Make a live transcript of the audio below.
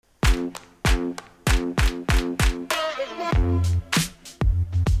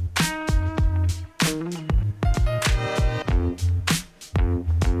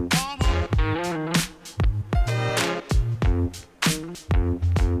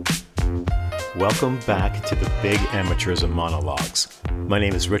Welcome back to the Big Amateurism Monologues. My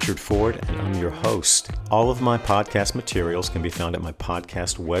name is Richard Ford, and I'm your host. All of my podcast materials can be found at my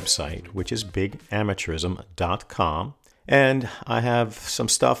podcast website, which is bigamateurism.com. And I have some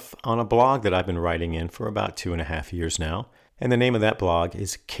stuff on a blog that I've been writing in for about 2.5 years now. And the name of that blog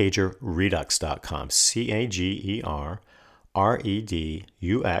is cagerredux.com,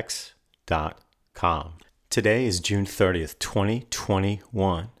 cagerredux.com. Today is June 30th,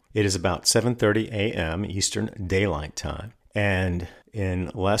 2021. It is about 7:30 a.m. Eastern Daylight Time, and in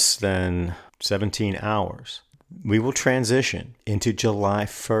less than 17 hours, we will transition into July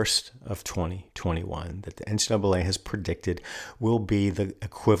 1st of 2021 that the NCAA has predicted will be the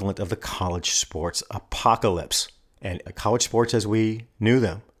equivalent of the college sports apocalypse. And college sports as we knew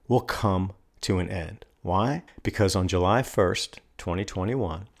them will come to an end. Why? Because on July 1st,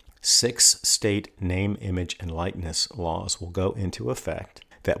 2021, 6 state name, image, and likeness laws will go into effect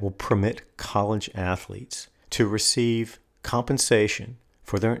that will permit college athletes to receive compensation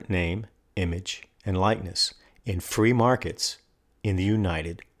for their name, image, and likeness in free markets in the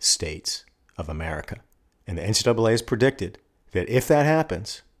United States of America. And the NCAA has predicted that if that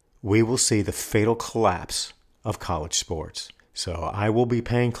happens, we will see the fatal collapse of college sports. So I will be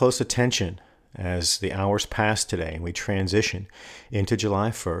paying close attention as the hours pass today and we transition into July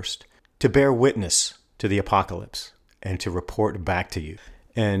 1st to bear witness to the apocalypse and to report back to you.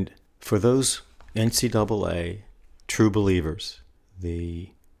 And for those NCAA true believers,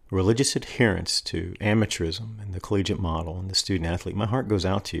 the religious adherence to amateurism and the collegiate model and the student athlete, my heart goes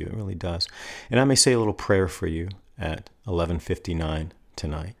out to you. It really does. And I may say a little prayer for you at 11:59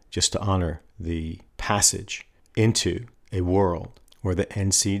 tonight, just to honor the passage into a world where the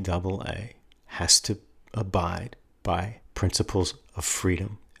NCAA has to abide by principles of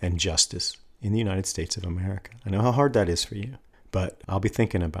freedom and justice in the United States of America. I know how hard that is for you. But I'll be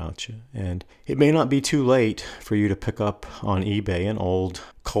thinking about you. And it may not be too late for you to pick up on eBay an old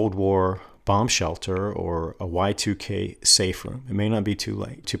Cold War bomb shelter or a Y2K safe room. It may not be too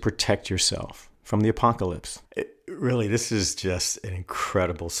late to protect yourself from the apocalypse. Really, this is just an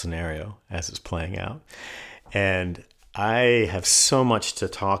incredible scenario as it's playing out. And I have so much to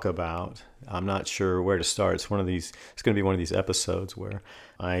talk about. I'm not sure where to start. It's going to be one of these episodes where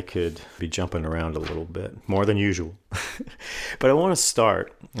I could be jumping around a little bit, more than usual. But I want to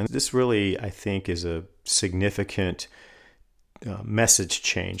start, and this really, I think, is a significant message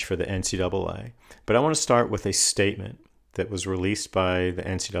change for the NCAA. But I want to start with a statement that was released by the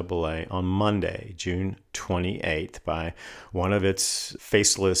NCAA on Monday, June 28th, by one of its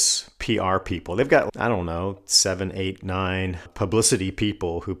faceless PR people. They've got, 7, 8, 9 publicity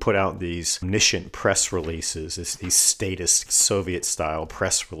people who put out these omniscient press releases, these statist Soviet-style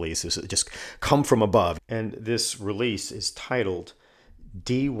press releases that just come from above. And this release is titled,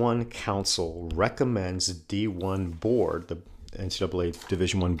 D1 Council Recommends D1 Board, the NCAA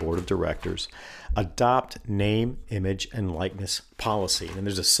Division I Board of Directors, adopt name, image, and likeness policy. And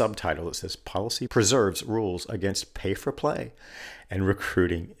there's a subtitle that says, Policy Preserves Rules Against Pay-for-Play and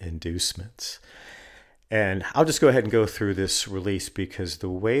Recruiting Inducements. And I'll just go ahead and go through this release because the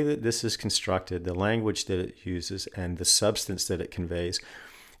way that this is constructed, the language that it uses, and the substance that it conveys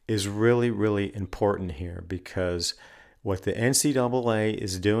is really, really important here because what the NCAA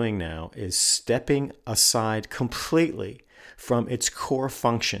is doing now is stepping aside completely from its core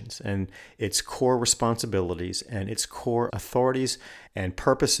functions and its core responsibilities and its core authorities and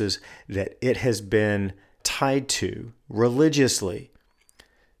purposes that it has been tied to religiously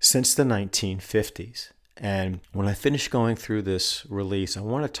since the 1950s. And when I finish going through this release, I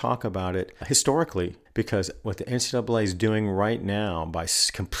want to talk about it historically because what the NCAA is doing right now by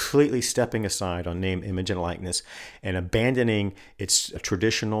completely stepping aside on name, image, and likeness and abandoning its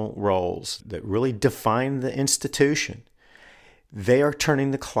traditional roles that really define the institution, they are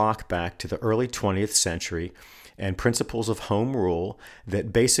turning the clock back to the early 20th century and principles of home rule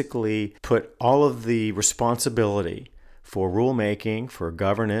that basically put all of the responsibility for rulemaking, for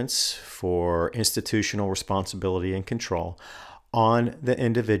governance, for institutional responsibility and control on the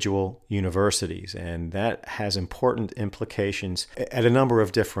individual universities. And that has important implications at a number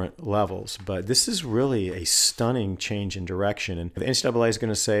of different levels. But this is really a stunning change in direction. And the NCAA is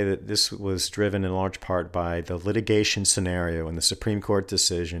going to say that this was driven in large part by the litigation scenario and the Supreme Court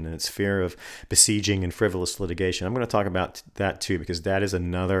decision and its fear of besieging and frivolous litigation. I'm going to talk about that too, because that is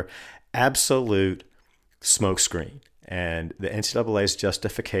another absolute smokescreen. And the NCAA's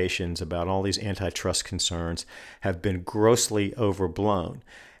justifications about all these antitrust concerns have been grossly overblown.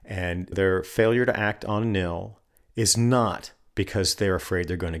 And their failure to act on nil is not because they're afraid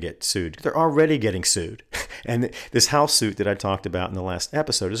they're going to get sued. They're already getting sued. And this house suit that I talked about in the last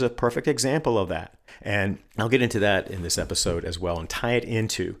episode is a perfect example of that. And I'll get into that in this episode as well and tie it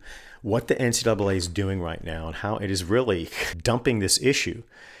into what the NCAA is doing right now and how it is really dumping this issue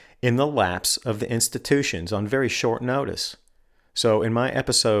in the laps of the institutions on very short notice. So in my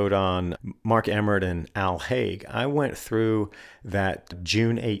episode on Mark Emmert and Al Haig, I went through that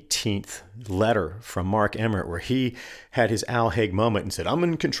June 18th letter from Mark Emmert where he had his Al Haig moment and said, I'm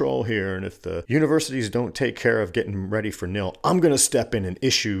in control here, and if the universities don't take care of getting ready for nil, I'm going to step in and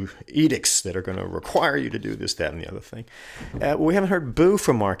issue edicts that are going to require you to do this, that, and the other thing. We haven't heard boo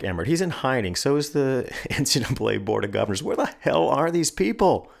from Mark Emmert. He's in hiding. So is the NCAA Board of Governors. Where the hell are these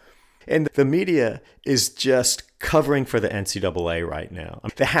people? And the media is just covering for the NCAA right now.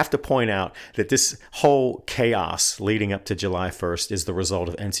 They have to point out that this whole chaos leading up to July 1st is the result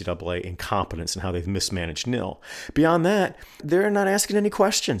of NCAA incompetence and how they've mismanaged nil. Beyond that, they're not asking any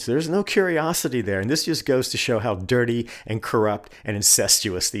questions. There's no curiosity there. And this just goes to show how dirty and corrupt and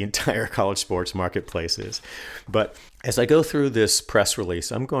incestuous the entire college sports marketplace is. But as I go through this press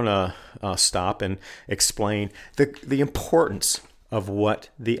release, I'm going to stop and explain the importance of what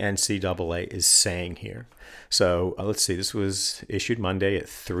the NCAA is saying here. So let's see, this was issued Monday at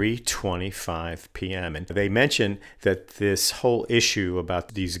 3:25 p.m. And they mention that this whole issue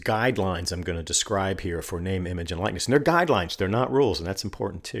about these guidelines I'm going to describe here for name, image, and likeness, and they're guidelines, they're not rules, and that's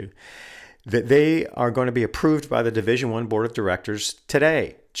important too, that they are going to be approved by the Division I Board of Directors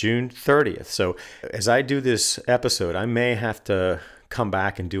today, June 30th. So as I do this episode, I may have to come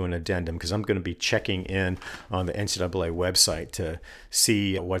back and do an addendum because I'm going to be checking in on the NCAA website to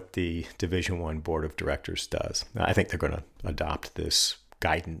see what the Division I Board of Directors does. I think they're going to adopt this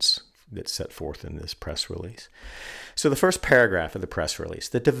guidance that's set forth in this press release. So the first paragraph of the press release,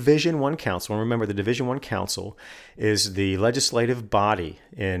 the Division I Council, and remember the Division I Council is the legislative body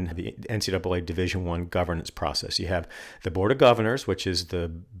in the NCAA Division I governance process. You have the Board of Governors, which is the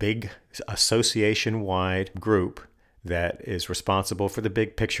big association-wide group that is responsible for the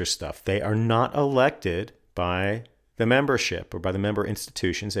big picture stuff. They are not elected by the membership or by the member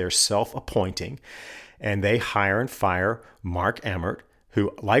institutions. They are self-appointing, and they hire and fire Mark Emmert,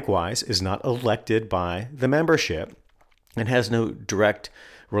 who likewise is not elected by the membership and has no direct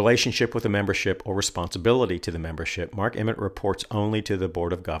relationship with the membership or responsibility to the membership. Mark Emmert reports only to the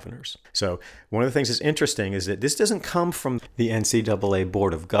Board of Governors. So one of the things that's interesting is that this doesn't come from the NCAA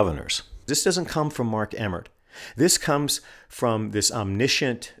Board of Governors. This doesn't come from Mark Emmert. This comes from this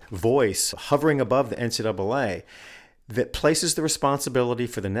omniscient voice hovering above the NCAA that places the responsibility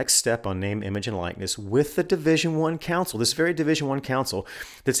for the next step on name, image, and likeness with the Division I Council, this very Division I Council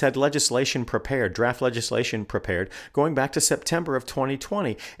that's had legislation prepared, draft legislation prepared, going back to September of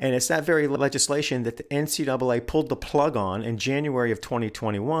 2020. And it's that very legislation that the NCAA pulled the plug on in January of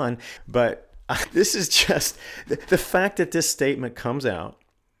 2021. But this is just the fact that this statement comes out,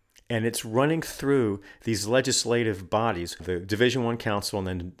 and it's running through these legislative bodies, the Division I Council and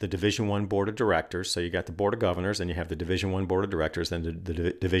then the Division I Board of Directors. So you got the Board of Governors, and you have the Division I Board of Directors, then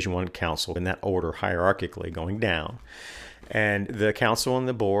the Division I Council, in that order hierarchically going down. And the council and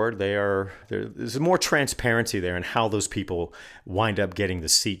the board, there's more transparency there in how those people wind up getting the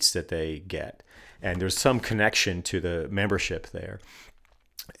seats that they get. And there's some connection to the membership there.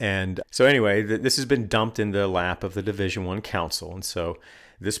 And so anyway, this has been dumped in the lap of the Division I Council. And so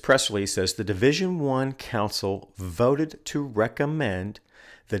this press release says the Division I Council voted to recommend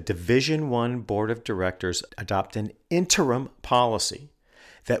the Division I Board of Directors adopt an interim policy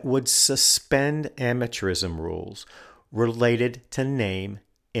that would suspend amateurism rules related to name,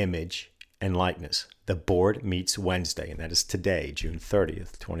 image, and likeness. The board meets Wednesday, and that is today, June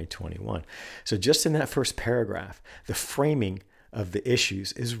 30th, 2021. So just in that first paragraph, the framing of the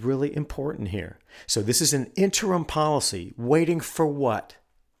issues is really important here. So this is an interim policy. Waiting for what?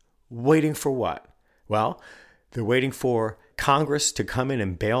 Waiting for what? Well, they're waiting for Congress to come in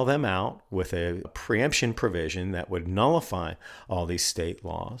and bail them out with a preemption provision that would nullify all these state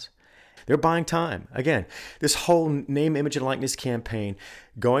laws. They're buying time. Again, this whole name, image, and likeness campaign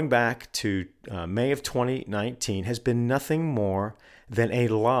going back to May of 2019 has been nothing more than a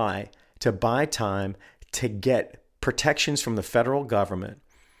lie to buy time to get protections from the federal government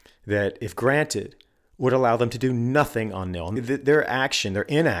that, if granted, would allow them to do nothing on nil. Their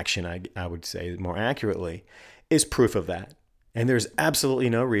inaction, I would say more accurately, is proof of that. And there's absolutely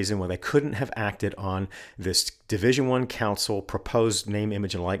no reason why they couldn't have acted on this Division I Council proposed name,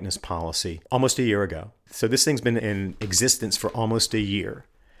 image, and likeness policy almost a year ago. So this thing's been in existence for almost a year,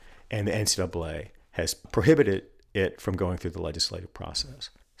 and the NCAA has prohibited it from going through the legislative process.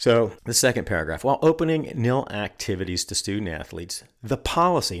 So the second paragraph, while opening nil activities to student athletes, the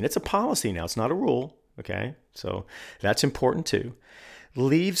policy, and it's a policy now, it's not a rule, okay? So that's important too,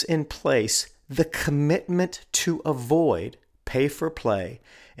 leaves in place the commitment to avoid pay for play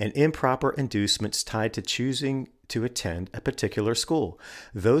and improper inducements tied to choosing to attend a particular school.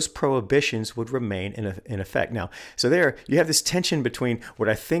 Those prohibitions would remain in effect. Now, so there you have this tension between what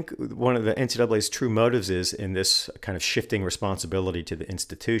I think one of the NCAA's true motives is in this kind of shifting responsibility to the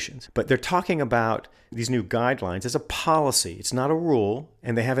institutions. But they're talking about these new guidelines as a policy. It's not a rule,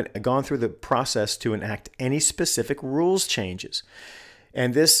 and they haven't gone through the process to enact any specific rules changes.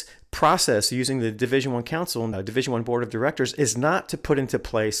 And this process using the Division I Council and the Division I Board of Directors is not to put into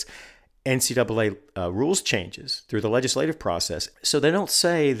place NCAA rules changes through the legislative process. So they don't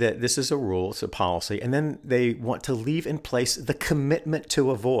say that this is a rule, it's a policy, and then they want to leave in place the commitment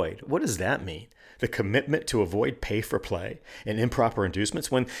to avoid. What does that mean? The commitment to avoid pay for play and improper inducements,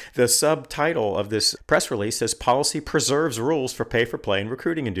 when the subtitle of this press release says policy preserves rules for pay for play and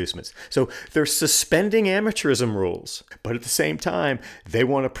recruiting inducements. So they're suspending amateurism rules, but at the same time, they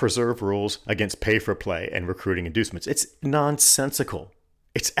want to preserve rules against pay for play and recruiting inducements. It's nonsensical.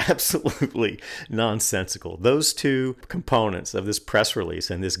 It's absolutely nonsensical. Those two components of this press release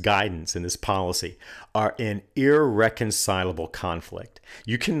and this guidance and this policy are in irreconcilable conflict.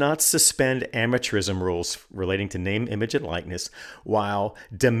 You cannot suspend amateurism rules relating to name, image, and likeness while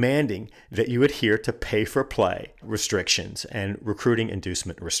demanding that you adhere to pay-for-play restrictions and recruiting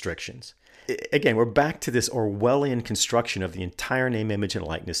inducement restrictions. Again, we're back to this Orwellian construction of the entire name, image, and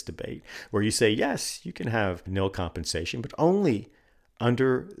likeness debate, where you say, yes, you can have nil compensation, but only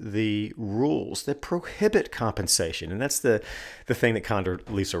under the rules that prohibit compensation. And that's the thing that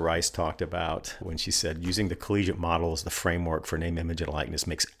Condoleezza Rice talked about when she said using the collegiate model as the framework for name, image, and likeness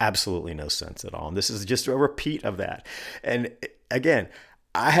makes absolutely no sense at all. And this is just a repeat of that. And again,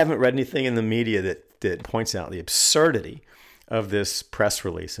 I haven't read anything in the media that points out the absurdity of this press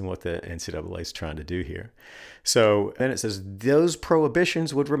release and what the NCAA is trying to do here. So then it says those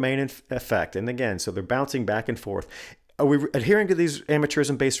prohibitions would remain in effect. And again, so they're bouncing back and forth. Are we adhering to these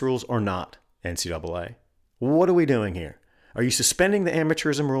amateurism-based rules or not, NCAA? What are we doing here? Are you suspending the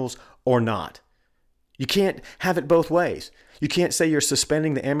amateurism rules or not? You can't have it both ways. You can't say you're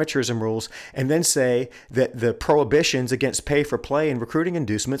suspending the amateurism rules and then say that the prohibitions against pay for play and recruiting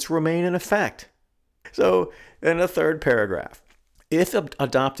inducements remain in effect. So in the third paragraph, if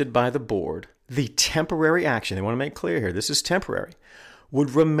adopted by the board, the temporary action, they want to make clear here, this is temporary,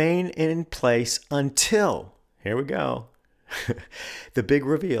 would remain in place until, here we go, the big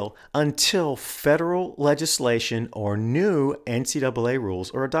reveal, until federal legislation or new NCAA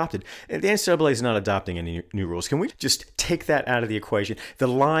rules are adopted. And the NCAA is not adopting any new rules. Can we just take that out of the equation? The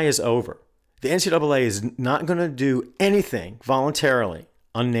lie is over. The NCAA is not going to do anything voluntarily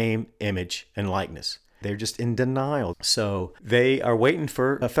on name, image, and likeness. They're just in denial. So they are waiting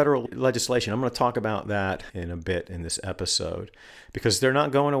for a federal legislation. I'm going to talk about that in a bit in this episode because they're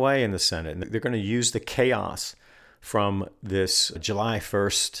not going away in the Senate. They're going to use the chaos from this July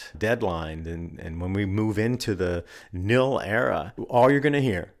 1st deadline. And when we move into the nil era, all you're going to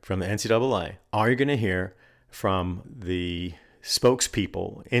hear from the NCAA, all you're going to hear from the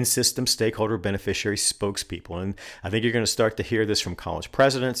spokespeople, in-system stakeholder beneficiary spokespeople. And I think you're going to start to hear this from college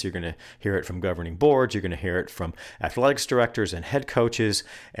presidents. You're going to hear it from governing boards. You're going to hear it from athletics directors and head coaches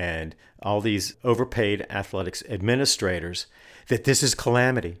and all these overpaid athletics administrators that this is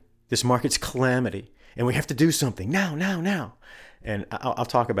calamity. This market's calamity. And we have to do something now. And I'll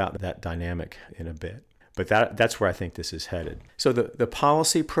talk about that dynamic in a bit. But that's where I think this is headed. So the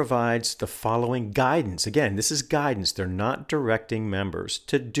policy provides the following guidance. Again, this is guidance. They're not directing members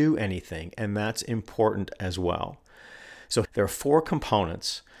to do anything, and that's important as well. So there are 4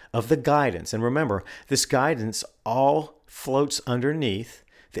 components of the guidance. And remember, this guidance all floats underneath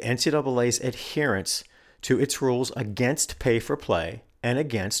the NCAA's adherence to its rules against pay for play and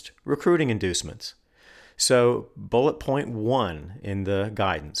against recruiting inducements. So bullet point 1 in the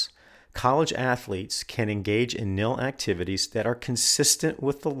guidance. College athletes can engage in nil activities that are consistent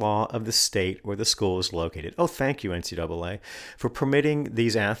with the law of the state where the school is located. Oh, thank you, NCAA, for permitting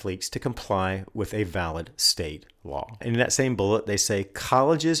these athletes to comply with a valid state law. In that same bullet, they say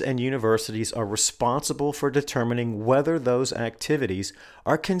colleges and universities are responsible for determining whether those activities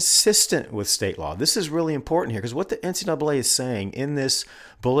are consistent with state law. This is really important here because what the NCAA is saying in this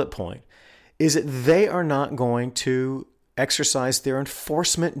bullet point is that they are not going to exercise their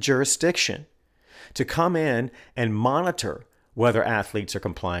enforcement jurisdiction to come in and monitor whether athletes are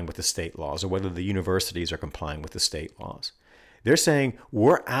complying with the state laws or whether the universities are complying with the state laws. They're saying,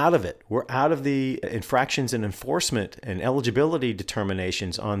 we're out of it. We're out of the infractions and enforcement and eligibility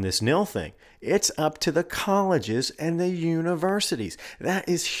determinations on this nil thing. It's up to the colleges and the universities. That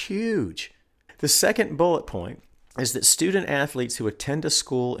is huge. The second bullet point is that student athletes who attend a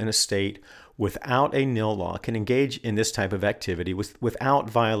school in a state without a nil law can engage in this type of activity without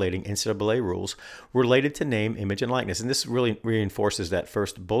violating NCAA rules related to name, image, and likeness. And this really reinforces that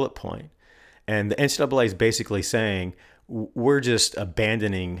first bullet point. And the NCAA is basically saying, we're just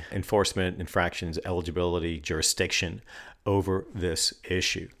abandoning enforcement, infractions, eligibility, jurisdiction over this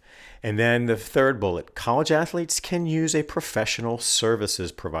issue. And then the third bullet, college athletes can use a professional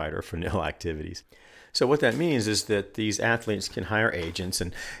services provider for nil activities. So what that means is that these athletes can hire agents,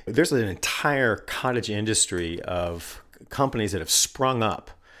 and there's an entire cottage industry of companies that have sprung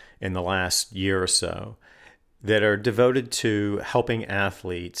up in the last year or so that are devoted to helping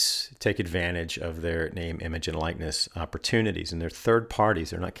athletes take advantage of their name, image, and likeness opportunities. And they're third parties.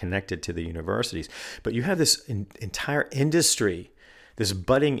 They're not connected to the universities. But you have this entire industry, this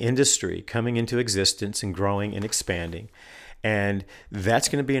budding industry coming into existence and growing and expanding. And that's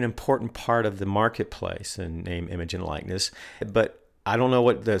going to be an important part of the marketplace in name, image, and likeness. But I don't know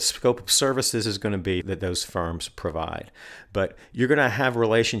what the scope of services is going to be that those firms provide, but you're going to have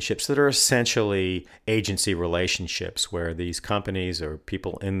relationships that are essentially agency relationships where these companies or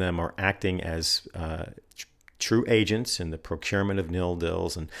people in them are acting as true agents in the procurement of nil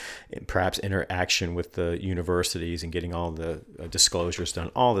deals and perhaps interaction with the universities and getting all the disclosures done,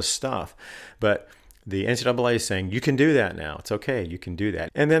 all this stuff. But the NCAA is saying, you can do that now. It's okay. You can do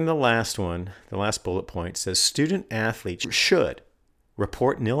that. And then the last one, the last bullet point says student athletes should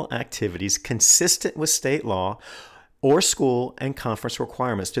report nil activities consistent with state law or school and conference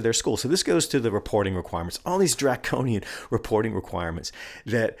requirements to their school. So this goes to the reporting requirements, all these draconian reporting requirements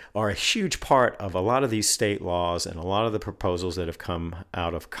that are a huge part of a lot of these state laws and a lot of the proposals that have come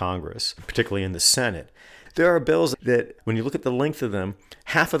out of Congress, particularly in the Senate. There are bills that, when you look at the length of them,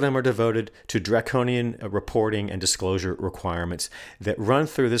 half of them are devoted to draconian reporting and disclosure requirements that run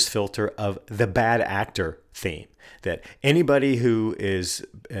through this filter of the bad actor theme, that anybody who is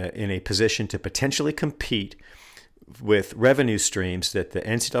in a position to potentially compete with revenue streams that the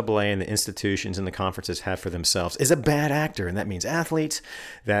NCAA and the institutions and the conferences have for themselves is a bad actor. And that means athletes,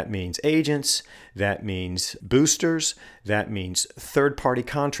 that means agents, that means boosters, that means third-party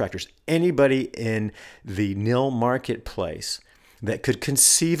contractors, anybody in the nil marketplace that could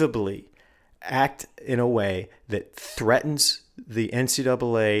conceivably act in a way that threatens the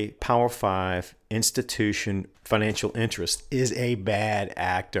NCAA Power 5 institution financial interest is a bad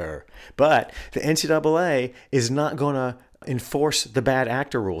actor. But the NCAA is not going to enforce the bad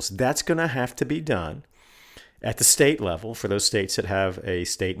actor rules. That's going to have to be done at the state level for those states that have a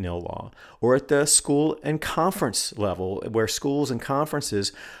state nil law, or at the school and conference level where schools and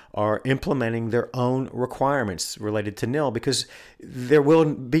conferences are implementing their own requirements related to nil, because there will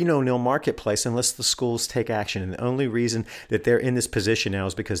be no nil marketplace unless the schools take action. And the only reason that they're in this position now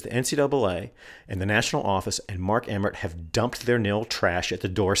is because the NCAA and the national office and Mark Emmert have dumped their nil trash at the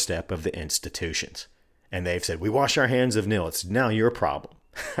doorstep of the institutions. And they've said, we wash our hands of nil. It's now your problem.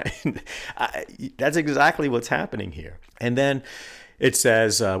 That's exactly what's happening here. And then it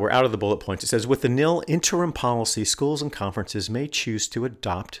says, we're out of the bullet points. It says, with the nil interim policy, schools and conferences may choose to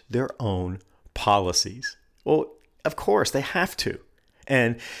adopt their own policies. Well, of course, they have to.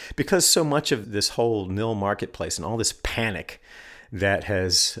 And because so much of this whole nil marketplace and all this panic that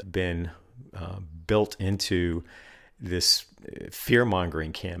has been built into this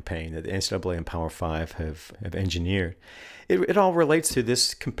fear-mongering campaign that the NCAA and Power 5 have engineered, it all relates to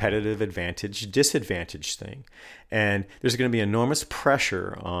this competitive advantage-disadvantage thing. And there's going to be enormous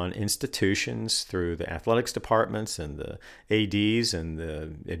pressure on institutions through the athletics departments and the ADs and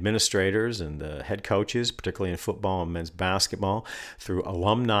the administrators and the head coaches, particularly in football and men's basketball, through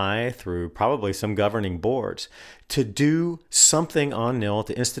alumni, through probably some governing boards, to do something on nil at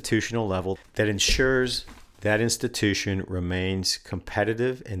the institutional level that ensures that institution remains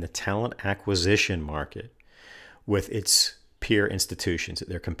competitive in the talent acquisition market with its peer institutions that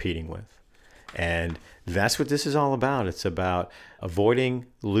they're competing with. And that's what this is all about. It's about avoiding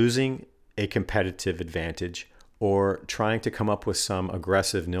losing a competitive advantage or trying to come up with some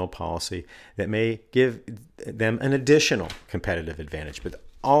aggressive nil policy that may give them an additional competitive advantage. But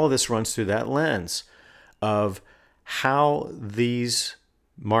all of this runs through that lens of how these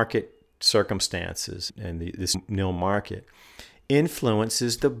market circumstances and this nil market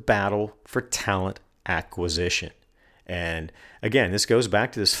influences the battle for talent acquisition. And again, this goes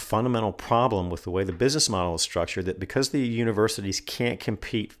back to this fundamental problem with the way the business model is structured, that because the universities can't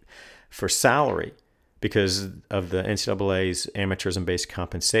compete for salary because of the NCAA's amateurism-based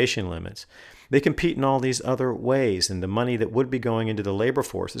compensation limits, they compete in all these other ways, and the money that would be going into the labor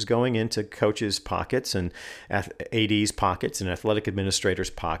force is going into coaches' pockets and ADs' pockets and athletic administrators'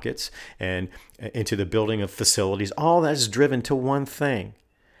 pockets and into the building of facilities. All that is driven to one thing,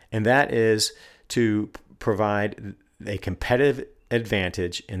 and that is to provide a competitive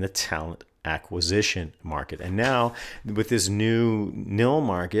advantage in the talent acquisition market. And now with this new nil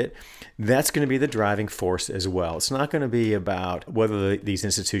market, that's going to be the driving force as well. It's not going to be about whether these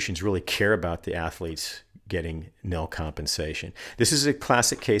institutions really care about the athletes getting nil compensation. This is a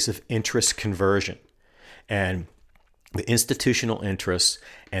classic case of interest conversion. And the institutional interests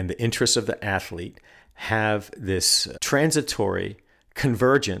and the interests of the athlete have this transitory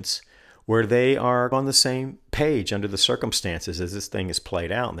convergence where they are on the same page under the circumstances as this thing is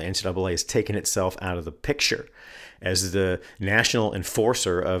played out. And the NCAA has taken itself out of the picture as the national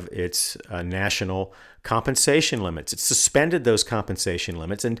enforcer of its national compensation limits. It's suspended those compensation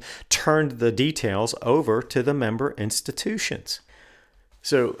limits and turned the details over to the member institutions.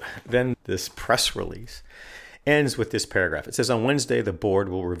 So then this press release ends with this paragraph. It says, on Wednesday, the board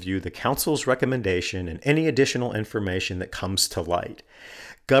will review the council's recommendation and any additional information that comes to light.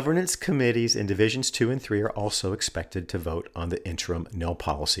 Governance committees in Divisions 2 and 3 are also expected to vote on the interim nil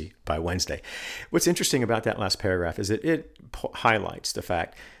policy by Wednesday. What's interesting about that last paragraph is that it highlights the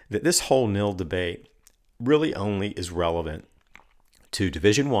fact that this whole nil debate really only is relevant to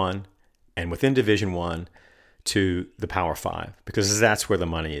Division 1 and within Division 1 to the Power 5, because that's where the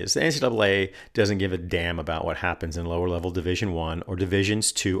money is. The NCAA doesn't give a damn about what happens in lower level Division 1 or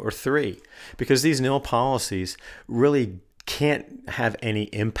Divisions 2 or 3, because these nil policies really can't have any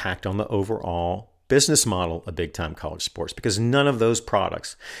impact on the overall business model of big-time college sports, because none of those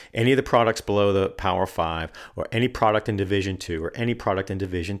products, any of the products below the Power 5 or any product in Division 2 or any product in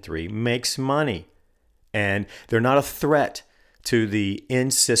Division 3 makes money. And they're not a threat to the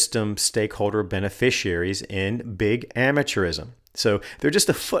in-system stakeholder beneficiaries in big amateurism. So they're just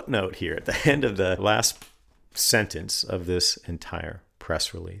a footnote here at the end of the last sentence of this entire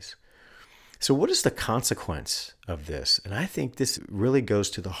press release. So what is the consequence of this? And I think this really goes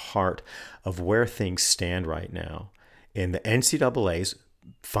to the heart of where things stand right now in the NCAA's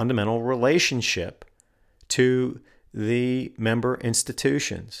fundamental relationship to the member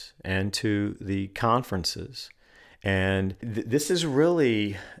institutions and to the conferences. And this is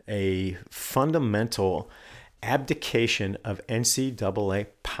really a fundamental abdication of NCAA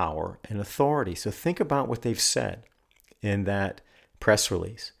power and authority. So think about what they've said in that press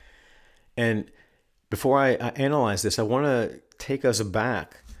release. And before I analyze this, I want to take us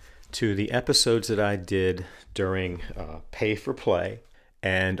back to the episodes that I did during Pay for Play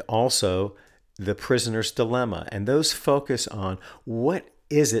and also The Prisoner's Dilemma. And those focus on what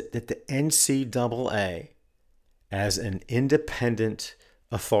is it that the NCAA, as an independent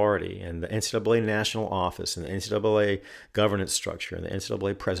authority, and the NCAA national office and the NCAA governance structure and the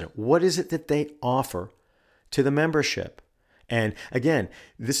NCAA president, what is it that they offer to the membership? And again,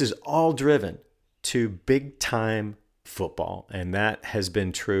 this is all driven to big-time football, and that has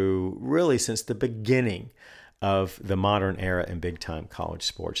been true really since the beginning of the modern era in big-time college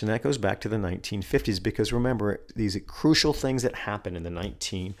sports. And that goes back to the 1950s, because remember, these crucial things that happened in the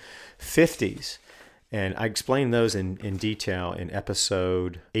 1950s, and I explain those in detail in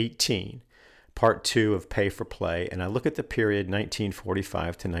episode 18, part 2 of Pay for Play. And I look at the period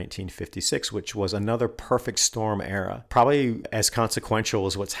 1945 to 1956, which was another perfect storm era, probably as consequential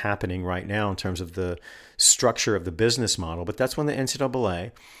as what's happening right now in terms of the structure of the business model. But that's when the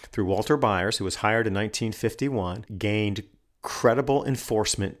NCAA, through Walter Byers, who was hired in 1951, gained credible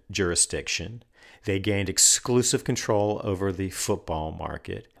enforcement jurisdiction. They gained exclusive control over the football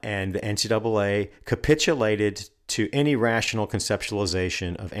market, and the NCAA capitulated to any rational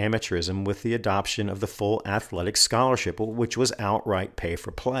conceptualization of amateurism with the adoption of the full athletic scholarship, which was outright pay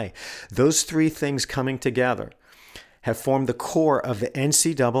for play. Those three things coming together have formed the core of the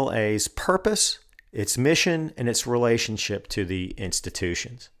NCAA's purpose, its mission, and its relationship to the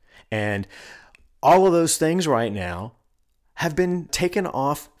institutions. And all of those things right now have been taken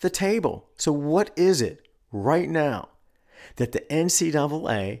off the table. So what is it right now that the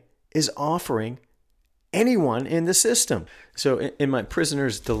NCAA is offering anyone in the system? So in my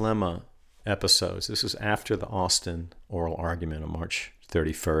Prisoner's Dilemma episodes, this was after the Austin oral argument on March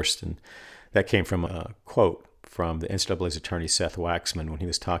 31st, and that came from a quote from the NCAA's attorney Seth Waxman when he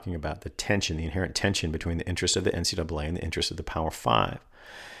was talking about the tension, the inherent tension between the interests of the NCAA and the interests of the Power 5.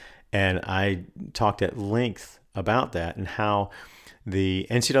 And I talked at length about that and how the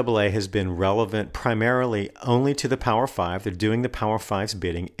NCAA has been relevant primarily only to the Power Five. They're doing the Power Five's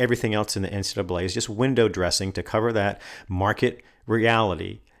bidding. Everything else in the NCAA is just window dressing to cover that market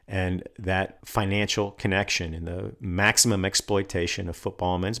reality and that financial connection and the maximum exploitation of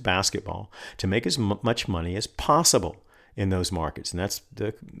football and men's basketball to make as much money as possible in those markets. And that's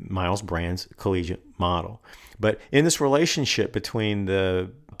the Miles Brand's collegiate model. But in this relationship between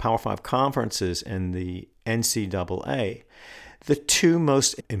the Power Five conferences and the NCAA, the two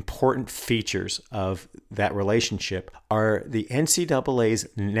most important features of that relationship are the NCAA's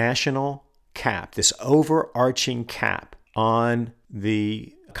national cap, this overarching cap on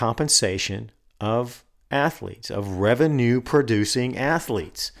the compensation of athletes, of revenue-producing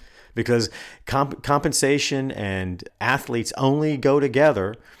athletes, because compensation and athletes only go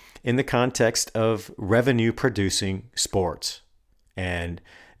together in the context of revenue-producing sports. And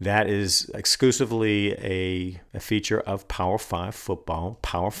that is exclusively a feature of Power 5 football,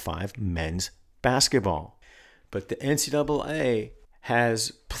 Power 5 men's basketball. But the NCAA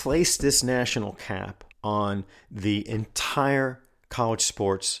has placed this national cap on the entire college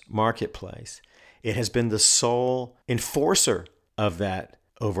sports marketplace. It has been the sole enforcer of that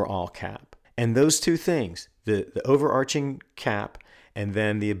overall cap. And those two things, the overarching cap and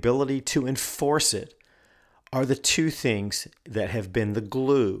then the ability to enforce it, are the two things that have been the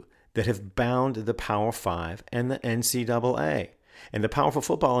glue that have bound the Power Five and the NCAA. And the powerful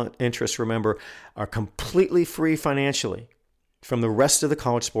football interests, remember, are completely free financially from the rest of the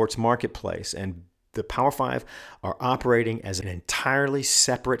college sports marketplace. And the Power Five are operating as an entirely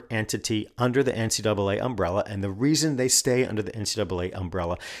separate entity under the NCAA umbrella. And the reason they stay under the NCAA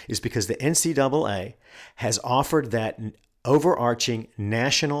umbrella is because the NCAA has offered that overarching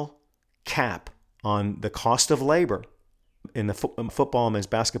national cap on the cost of labor in the football and men's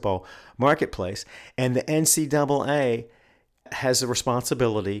basketball marketplace, and the NCAA has a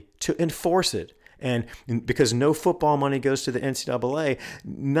responsibility to enforce it. And because no football money goes to the NCAA,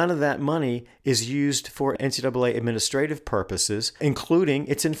 none of that money is used for NCAA administrative purposes, including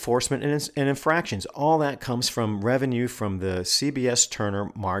its enforcement and infractions. All that comes from revenue from the CBS Turner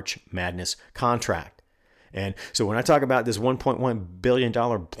March Madness contract. And so when I talk about this $1.1 billion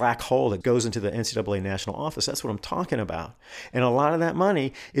black hole that goes into the NCAA national office, that's what I'm talking about. And a lot of that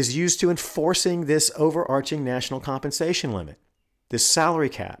money is used to enforcing this overarching national compensation limit, this salary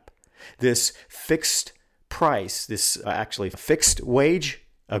cap, this fixed price, this actually fixed wage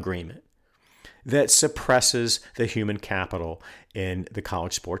agreement that suppresses the human capital in the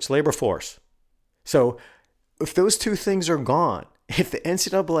college sports labor force. So if those two things are gone, if the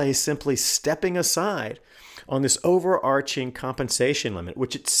NCAA is simply stepping aside on this overarching compensation limit,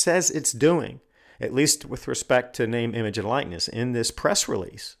 which it says it's doing, at least with respect to name, image, and likeness in this press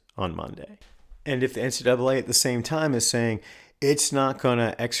release on Monday, and if the NCAA at the same time is saying it's not going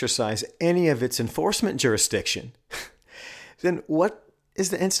to exercise any of its enforcement jurisdiction, then what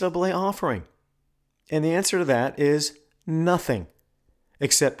is the NCAA offering? And the answer to that is nothing,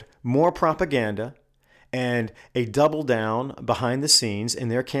 except more propaganda and a double down behind the scenes in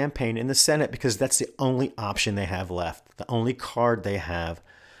their campaign in the Senate, because that's the only option they have left, the only card they have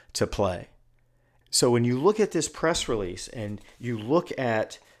to play. So when you look at this press release and you look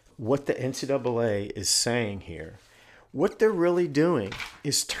at what the NCAA is saying here, what they're really doing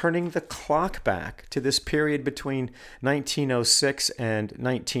is turning the clock back to this period between 1906 and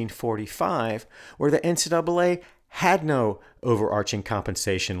 1945, where the NCAA had no overarching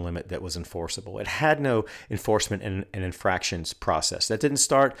compensation limit that was enforceable. It had no enforcement and infractions process. That didn't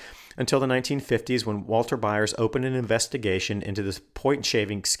start until the 1950s when Walter Byers opened an investigation into this point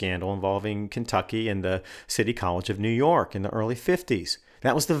shaving scandal involving Kentucky and the City College of New York in the early 50s.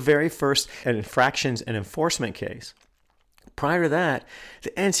 That was the very first infractions and enforcement case. Prior to that,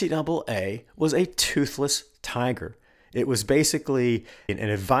 the NCAA was a toothless tiger. It was basically an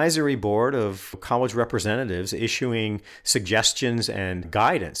advisory board of college representatives issuing suggestions and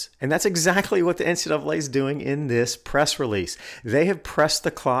guidance. And that's exactly what the NCAA is doing in this press release. They have pressed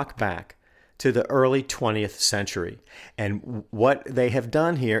the clock back to the early 20th century. And what they have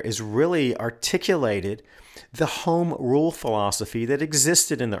done here is really articulated the home rule philosophy that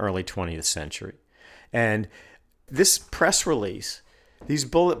existed in the early 20th century. And this press release, these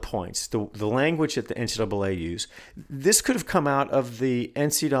bullet points, the language that the NCAA used, this could have come out of the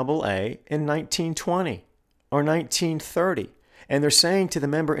NCAA in 1920 or 1930. And they're saying to the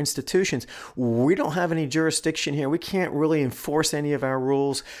member institutions, we don't have any jurisdiction here. We can't really enforce any of our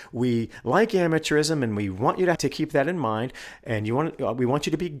rules. We like amateurism, and we want you to keep that in mind. And we want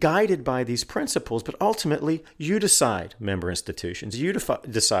you to be guided by these principles. But ultimately, you decide, member institutions. You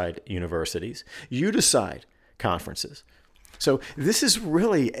decide, universities. You decide, conferences. So this is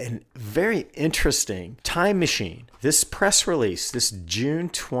really a very interesting time machine. This press release, this June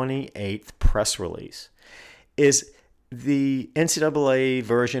 28th press release, is the NCAA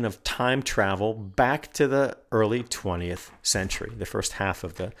version of time travel back to the early 20th century, the first half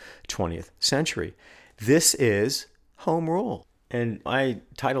of the 20th century. This is home rule. And I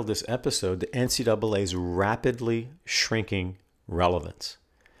titled this episode, The NCAA's Rapidly Shrinking Relevance.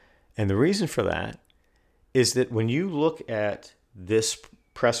 And the reason for that is that when you look at this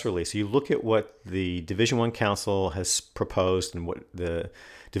press release, you look at what the Division I Council has proposed and what the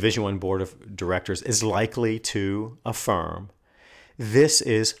Division I Board of Directors is likely to affirm, this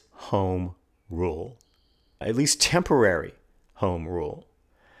is home rule, at least temporary home rule.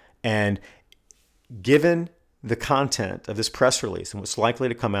 And given the content of this press release and what's likely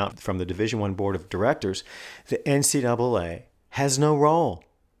to come out from the Division I Board of Directors, the NCAA has no role.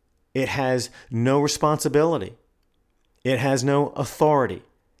 It has no responsibility. It has no authority.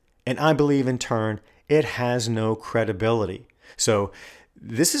 And I believe, in turn, it has no credibility. So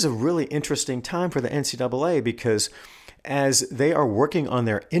this is a really interesting time for the NCAA because as they are working on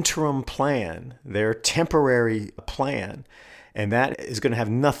their interim plan, their temporary plan, and that is going to have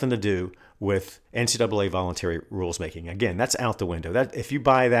nothing to do with NCAA voluntary rules making. Again, that's out the window. If you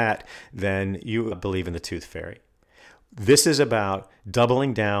buy that, then you believe in the tooth fairy. This is about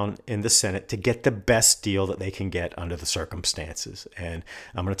doubling down in the Senate to get the best deal that they can get under the circumstances. And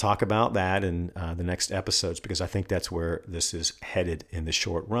I'm going to talk about that in the next episodes because I think that's where this is headed in the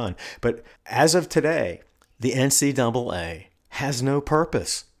short run. But as of today, the NCAA has no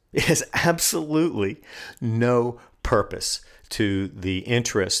purpose. It has absolutely no purpose to the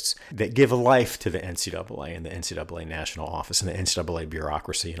interests that give life to the NCAA and the NCAA national office and the NCAA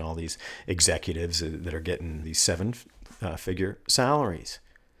bureaucracy and all these executives that are getting these seven-figure salaries.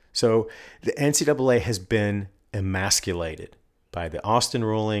 So the NCAA has been emasculated by the Austin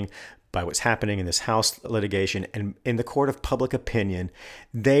ruling, by what's happening in this House litigation, and in the court of public opinion.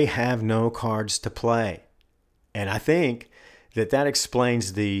 They have no cards to play. And I think that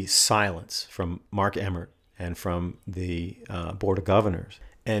explains the silence from Mark Emmert and from the Board of Governors.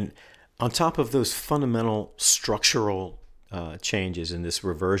 And on top of those fundamental structural changes in this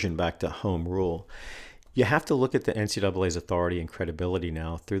reversion back to home rule, you have to look at the NCAA's authority and credibility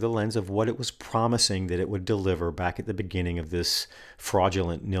now through the lens of what it was promising that it would deliver back at the beginning of this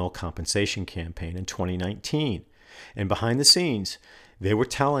fraudulent nil compensation campaign in 2019. And behind the scenes, they were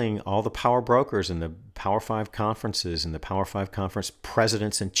telling all the power brokers and the Power 5 conferences and the Power 5 conference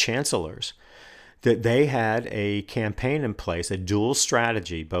presidents and chancellors that they had a campaign in place, a dual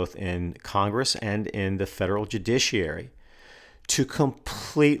strategy, both in Congress and in the federal judiciary, to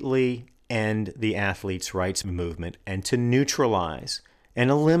completely end the athletes' rights movement and to neutralize and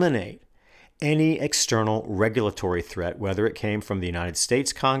eliminate any external regulatory threat, whether it came from the United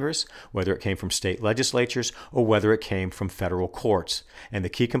States Congress, whether it came from state legislatures, or whether it came from federal courts. And the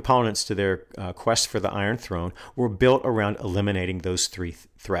key components to their quest for the Iron Throne were built around eliminating those three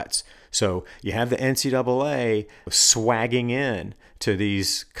threats. So you have the NCAA swagging in to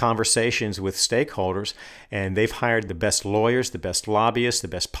these conversations with stakeholders, and they've hired the best lawyers, the best lobbyists, the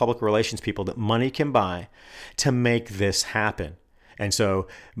best public relations people that money can buy to make this happen. And so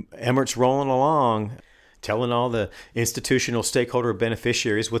Emmert's rolling along, telling all the institutional stakeholder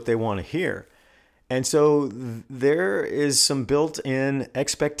beneficiaries what they want to hear. And so there is some built-in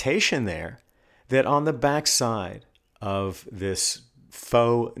expectation there that on the backside of this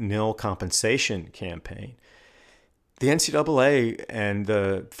faux nil compensation campaign, the NCAA and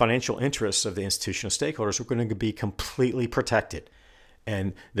the financial interests of the institutional stakeholders were going to be completely protected.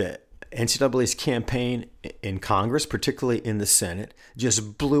 And the NCAA's campaign in Congress, particularly in the Senate,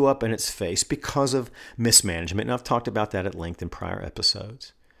 just blew up in its face because of mismanagement. And I've talked about that at length in prior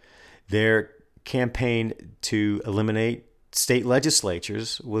episodes. Their campaign to eliminate state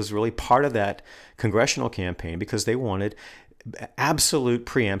legislatures was really part of that congressional campaign because they wanted absolute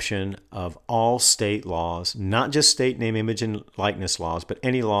preemption of all state laws, not just state name, image, and likeness laws, but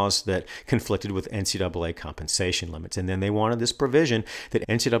any laws that conflicted with NCAA compensation limits. And then they wanted this provision that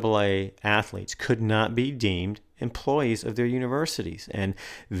NCAA athletes could not be deemed employees of their universities. And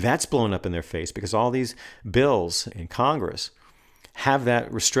that's blown up in their face because all these bills in Congress have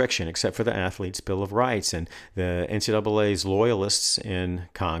that restriction except for the Athletes' Bill of Rights. And the NCAA's loyalists in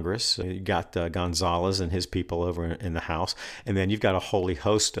Congress, you got Gonzalez and his people over in the House, and then you've got a holy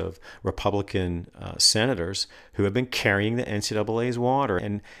host of Republican senators who have been carrying the NCAA's water.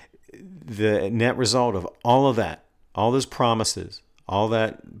 And the net result of all of that, all those promises, all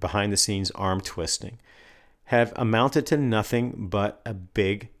that behind-the-scenes arm twisting, have amounted to nothing but a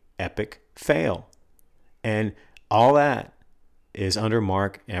big, epic fail. And all that is under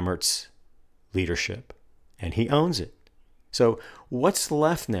Mark Emmert's leadership, and he owns it. So what's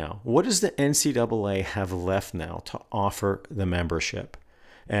left now? What does the NCAA have left now to offer the membership?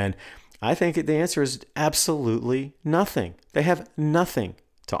 And I think the answer is absolutely nothing. They have nothing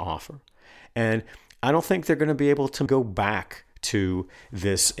to offer. And I don't think they're going to be able to go back to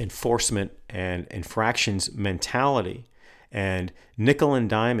this enforcement and infractions mentality and nickel and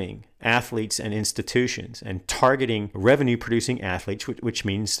diming athletes and institutions and targeting revenue-producing athletes, which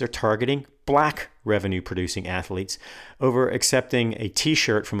means they're targeting black revenue-producing athletes, over accepting a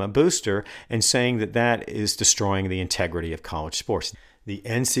T-shirt from a booster and saying that that is destroying the integrity of college sports. The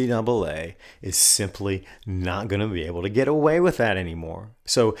NCAA is simply not going to be able to get away with that anymore.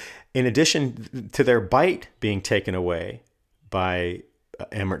 So in addition to their bite being taken away by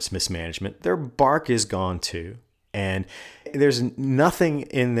Emmert's mismanagement, their bark is gone too. And there's nothing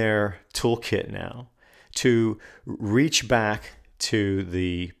in their toolkit now to reach back to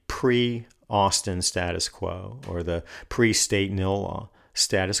the pre-Austin status quo or the pre-state nil law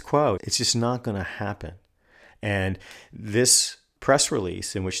status quo. It's just not going to happen. And this press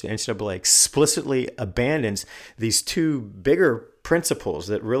release in which the NCAA explicitly abandons these two bigger principles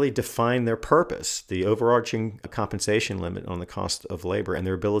that really define their purpose, the overarching compensation limit on the cost of labor and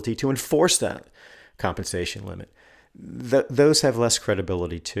their ability to enforce that compensation limit, those have less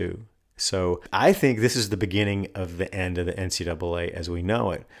credibility too. So I think this is the beginning of the end of the NCAA as we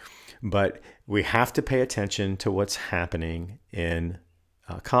know it. But we have to pay attention to what's happening in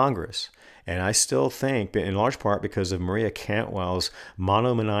Congress. And I still think, in large part because of Maria Cantwell's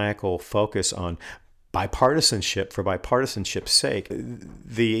monomaniacal focus on bipartisanship for bipartisanship's sake,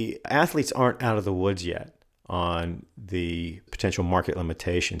 the athletes aren't out of the woods yet on the potential market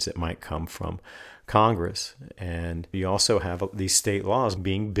limitations that might come from Congress. And you also have these state laws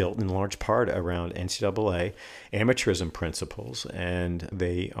being built in large part around NCAA amateurism principles, and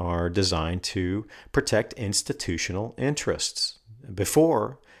they are designed to protect institutional interests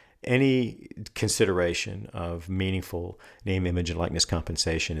before any consideration of meaningful name, image, and likeness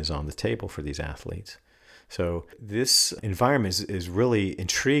compensation is on the table for these athletes. So this environment is really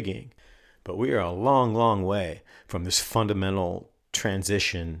intriguing, but we are a long, long way from this fundamental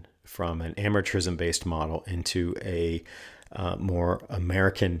transition from an amateurism-based model into a more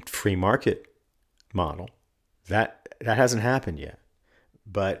American free market model. That hasn't happened yet.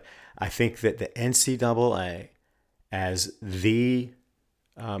 But I think that the NCAA, as the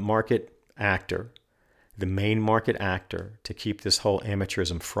market actor, the main market actor to keep this whole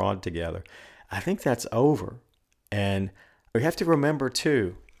amateurism fraud together, I think that's over. And we have to remember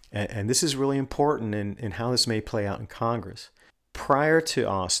too, and this is really important in how this may play out in Congress, prior to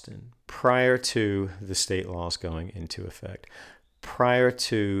Austin, prior to the state laws going into effect, prior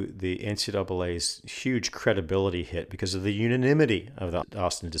to the NCAA's huge credibility hit because of the unanimity of the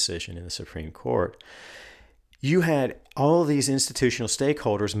Austin decision in the Supreme Court, you had all of these institutional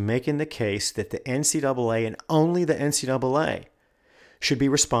stakeholders making the case that the NCAA and only the NCAA should be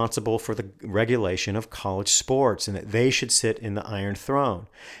responsible for the regulation of college sports and that they should sit in the Iron Throne.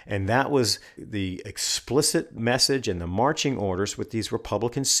 And that was the explicit message and the marching orders with these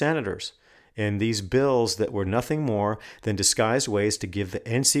Republican senators in these bills that were nothing more than disguised ways to give the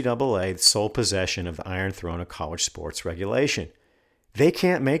NCAA the sole possession of the Iron Throne of college sports regulation. They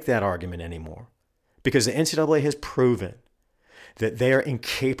can't make that argument anymore, because the NCAA has proven that they are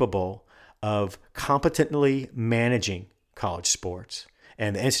incapable of competently managing college sports.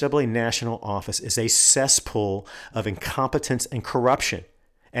 And the NCAA national office is a cesspool of incompetence and corruption.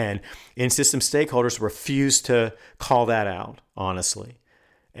 And in-system stakeholders refuse to call that out honestly.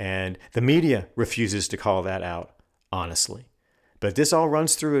 And the media refuses to call that out honestly. But this all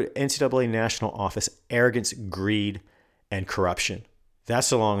runs through NCAA national office arrogance, greed, and corruption. That's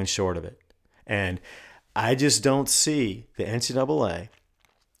the long and short of it. And I just don't see the NCAA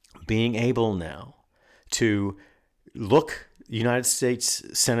being able now to look United States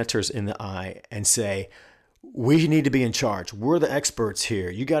senators in the eye and say, we need to be in charge. We're the experts here.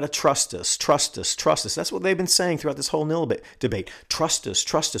 You got to trust us, trust us, trust us. That's what they've been saying throughout this whole NIL debate. Trust us,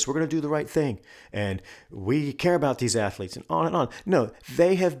 trust us. We're going to do the right thing. And we care about these athletes and on and on. No,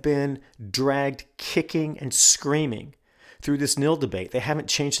 they have been dragged kicking and screaming through this nil debate. They haven't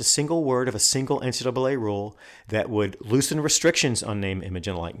changed a single word of a single NCAA rule that would loosen restrictions on name, image,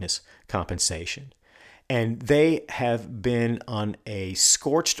 and likeness compensation. And they have been on a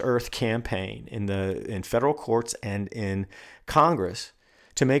scorched earth campaign in federal courts and in Congress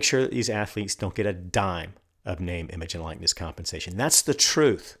to make sure that these athletes don't get a dime of name, image, and likeness compensation. That's the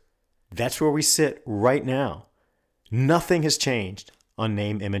truth. That's where we sit right now. Nothing has changed on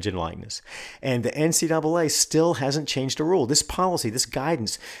name, image, and likeness. And the NCAA still hasn't changed a rule. This policy, this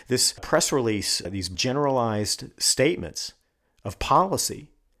guidance, this press release, these generalized statements of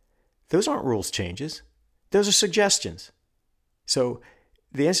policy, those aren't rules changes. Those are suggestions. So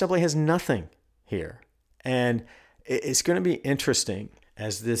the NCAA has nothing here. And it's going to be interesting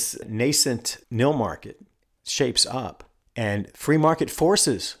as this nascent nil market shapes up and free market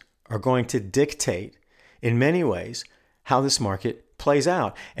forces are going to dictate in many ways how this market plays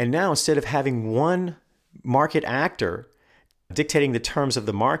out. And now, instead of having one market actor dictating the terms of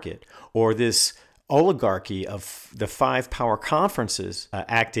the market, or this oligarchy of the 5 power conferences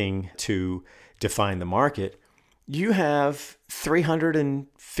acting to define the market, you have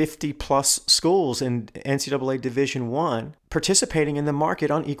 350 plus schools in NCAA Division I participating in the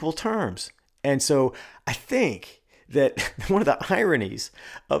market on equal terms. And so I think that one of the ironies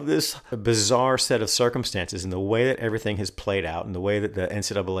of this bizarre set of circumstances and the way that everything has played out and the way that the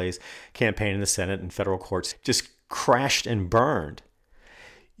NCAA's campaign in the Senate and federal courts just crashed and burned,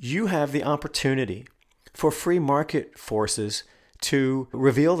 you have the opportunity for free market forces to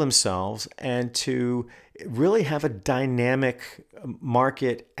reveal themselves and to really have a dynamic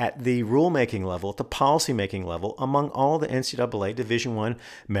market at the rulemaking level, at the policymaking level, among all the NCAA Division I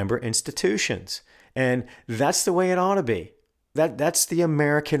member institutions. And that's the way it ought to be. That's the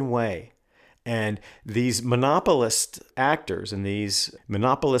American way. And these monopolist actors and these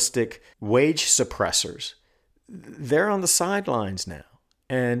monopolistic wage suppressors, they're on the sidelines now.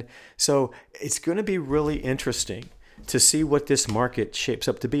 And so it's going to be really interesting to see what this market shapes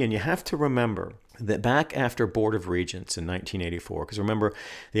up to be. And you have to remember that back after Board of Regents in 1984, because remember,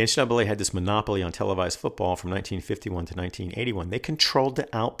 the NCAA had this monopoly on televised football from 1951 to 1981. They controlled the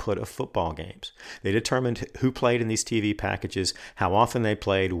output of football games. They determined who played in these TV packages, how often they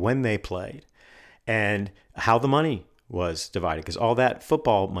played, when they played, and how the money was divided, because all that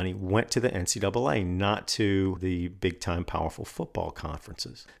football money went to the NCAA, not to the big-time powerful football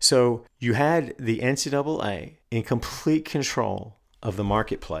conferences. So you had the NCAA in complete control of the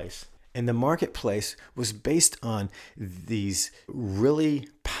marketplace. And the marketplace was based on these really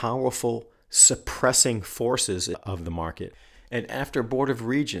powerful suppressing forces of the market. And after Board of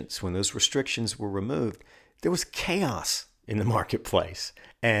Regents, when those restrictions were removed, there was chaos in the marketplace.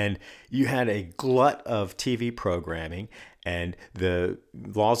 And you had a glut of TV programming and the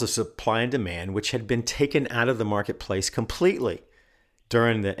laws of supply and demand, which had been taken out of the marketplace completely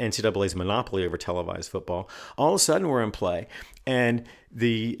during the NCAA's monopoly over televised football, all of a sudden were in play. And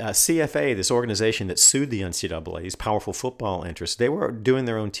the CFA, this organization that sued the NCAA, these powerful football interests, they were doing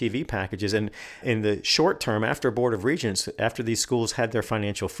their own TV packages. And in the short term, after Board of Regents, after these schools had their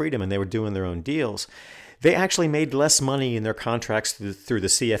financial freedom and they were doing their own deals, they actually made less money in their contracts through the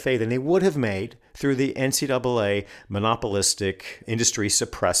CFA than they would have made through the NCAA monopolistic,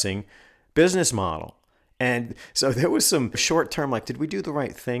 industry-suppressing business model. And so there was some short-term, like, did we do the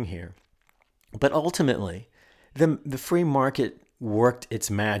right thing here? But ultimately, the free market worked its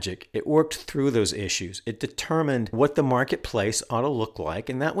magic. It worked through those issues. It determined what the marketplace ought to look like,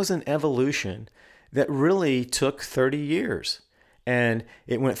 and that was an evolution that really took 30 years. And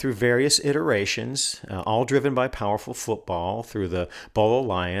it went through various iterations, all driven by powerful football, through the Bowl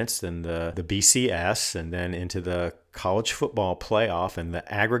Alliance and the BCS, and then into the college football playoff and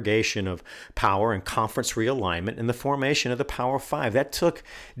the aggregation of power and conference realignment and the formation of the Power Five. That took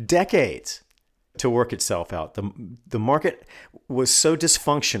decades to work itself out. The market was so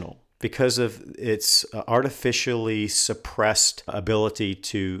dysfunctional because of its artificially suppressed ability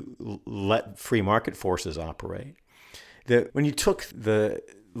to let free market forces operate, that when you took the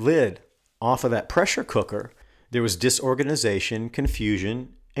lid off of that pressure cooker, there was disorganization,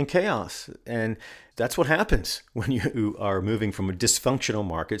 confusion, and chaos. And that's what happens when you are moving from dysfunctional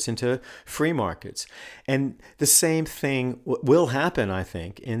markets into free markets. And the same thing will happen, I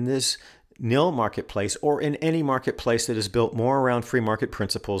think, in this nil marketplace or in any marketplace that is built more around free market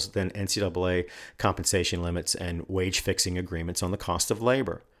principles than NCAA compensation limits and wage fixing agreements on the cost of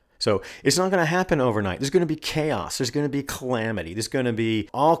labor. So it's not going to happen overnight. There's going to be chaos. There's going to be calamity. There's going to be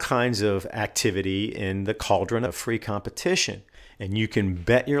all kinds of activity in the cauldron of free competition. And you can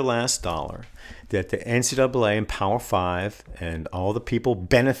bet your last dollar that the NCAA and Power Five and all the people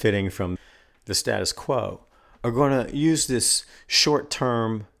benefiting from the status quo are going to use this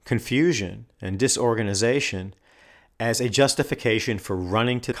short-term confusion and disorganization as a justification for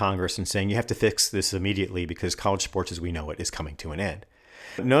running to Congress and saying you have to fix this immediately because college sports as we know it is coming to an end.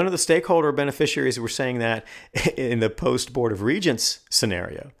 None of the stakeholder beneficiaries were saying that in the post-Board of Regents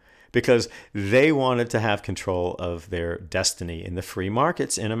scenario because they wanted to have control of their destiny in the free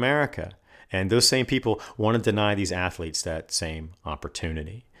markets in America. And those same people want to deny these athletes that same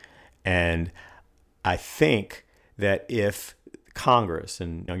opportunity. And I think that if Congress,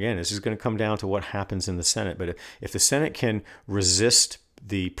 and again, this is going to come down to what happens in the Senate, but if the Senate can resist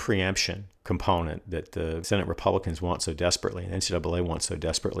the preemption component that the Senate Republicans want so desperately, and NCAA wants so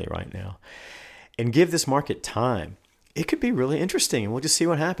desperately right now, and give this market time, it could be really interesting, and we'll just see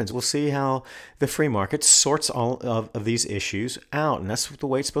what happens. We'll see how the free market sorts all of these issues out, and that's the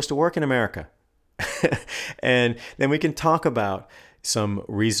way it's supposed to work in America. And then we can talk about some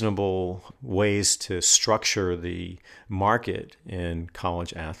reasonable ways to structure the market in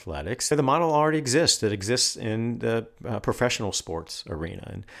college athletics. The model already exists. That exists in the professional sports arena,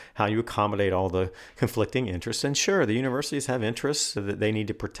 and how you accommodate all the conflicting interests. And sure, the universities have interests that they need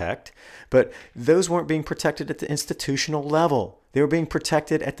to protect, but those weren't being protected at the institutional level. They were being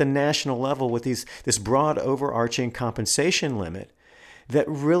protected at the national level with this broad overarching compensation limit that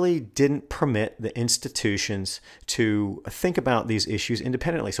really didn't permit the institutions to think about these issues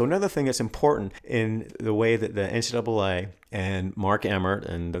independently. So another thing that's important in the way that the NCAA and Mark Emmert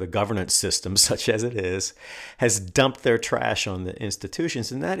and the governance system, such as it is, has dumped their trash on the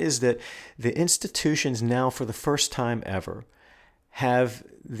institutions, and that is that the institutions now, for the first time ever, have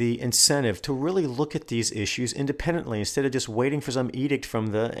the incentive to really look at these issues independently instead of just waiting for some edict from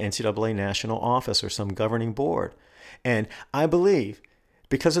the NCAA national office or some governing board. And I believe,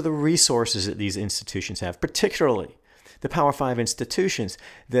 because of the resources that these institutions have, particularly the Power Five institutions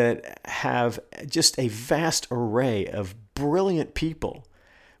that have just a vast array of brilliant people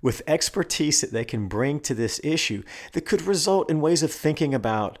with expertise that they can bring to this issue that could result in ways of thinking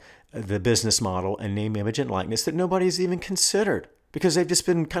about the business model and name, image, and likeness that nobody's even considered, because they've just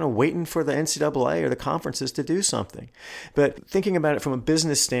been kind of waiting for the NCAA or the conferences to do something. But thinking about it from a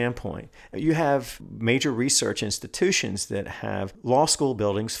business standpoint, you have major research institutions that have law school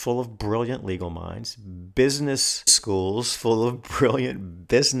buildings full of brilliant legal minds, business schools full of brilliant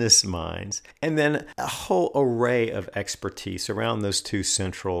business minds, and then a whole array of expertise around those two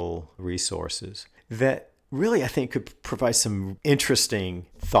central resources that really, I think, could provide some interesting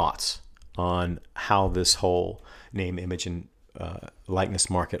thoughts on how this whole name, image, and likeness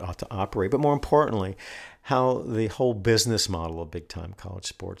market ought to operate, but more importantly, how the whole business model of big-time college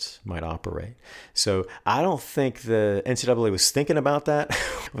sports might operate. So I don't think the NCAA was thinking about that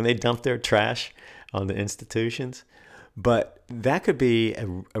when they dumped their trash on the institutions, but that could be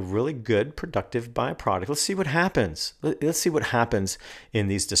a really good, productive byproduct. Let's see what happens. Let's see what happens in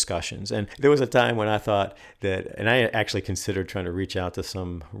these discussions. And there was a time when I thought that, and I actually considered trying to reach out to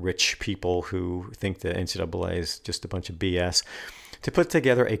some rich people who think the NCAA is just a bunch of BS, to put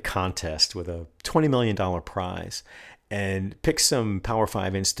together a contest with a $20 million prize and pick some Power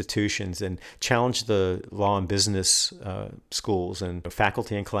Five institutions and challenge the law and business schools and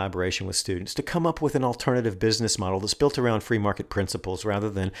faculty in collaboration with students to come up with an alternative business model that's built around free market principles rather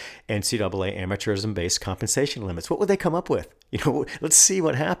than NCAA amateurism-based compensation limits. What would they come up with? Let's see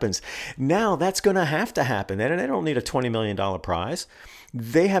what happens. Now that's going to have to happen. And they don't need a $20 million prize.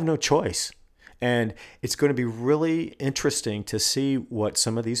 They have no choice. And it's going to be really interesting to see what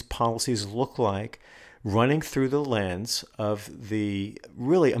some of these policies look like running through the lens of the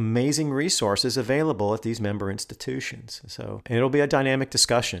really amazing resources available at these member institutions. And it'll be a dynamic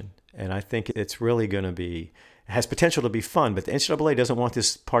discussion. And I think it's really going to be, it has potential to be fun, but the NCAA doesn't want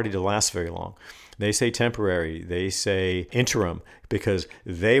this party to last very long. They say temporary, they say interim, because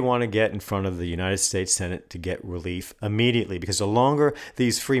they want to get in front of the United States Senate to get relief immediately. Because the longer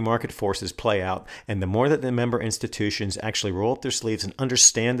these free market forces play out, and the more that the member institutions actually roll up their sleeves and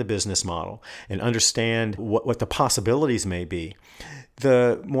understand the business model and understand what the possibilities may be,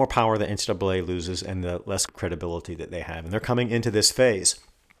 the more power the NCAA loses and the less credibility that they have. And they're coming into this phase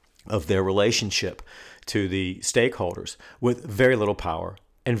of their relationship to the stakeholders with very little power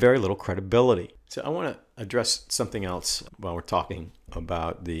and very little credibility. So I want to address something else while we're talking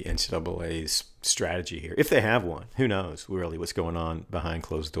about the NCAA's strategy here. If they have one, who knows really what's going on behind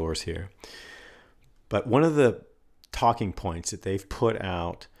closed doors here. But one of the talking points that they've put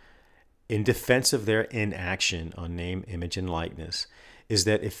out in defense of their inaction on name, image, and likeness is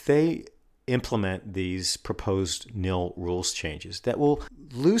that if they implement these proposed nil rules changes that will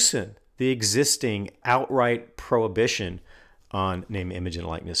loosen the existing outright prohibition on name, image, and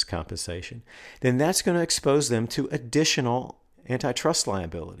likeness compensation, then that's going to expose them to additional antitrust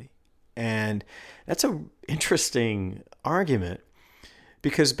liability. And that's an interesting argument,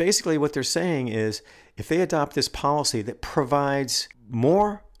 because basically what they're saying is if they adopt this policy that provides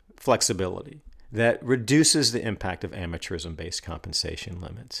more flexibility, that reduces the impact of amateurism-based compensation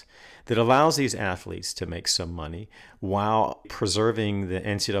limits, that allows these athletes to make some money while preserving the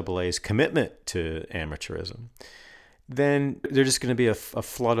NCAA's commitment to amateurism, then there's just going to be a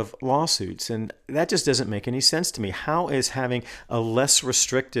flood of lawsuits. And that just doesn't make any sense to me. How is having a less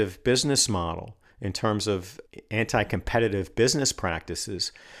restrictive business model in terms of anti-competitive business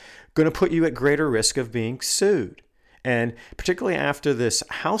practices going to put you at greater risk of being sued? And particularly after this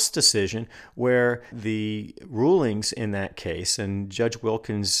House decision, where the rulings in that case and Judge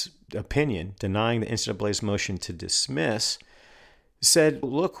Wilkins' opinion denying the NCAA's motion to dismiss said,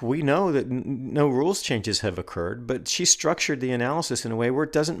 look, we know that no rules changes have occurred, but she structured the analysis in a way where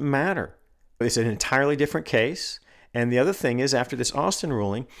it doesn't matter. It's an entirely different case. And the other thing is, after this Austin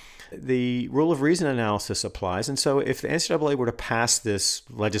ruling, the rule of reason analysis applies. And so if the NCAA were to pass this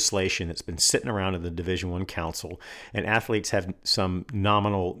legislation that's been sitting around in the Division I Council, and athletes have some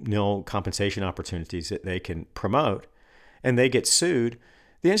nominal nil compensation opportunities that they can promote, and they get sued,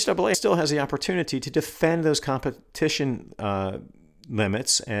 the NCAA still has the opportunity to defend those competition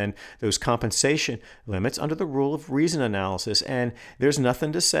limits and those compensation limits under the rule of reason analysis. And there's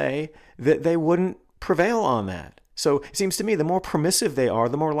nothing to say that they wouldn't prevail on that. So it seems to me the more permissive they are,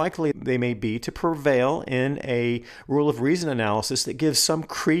 the more likely they may be to prevail in a rule of reason analysis that gives some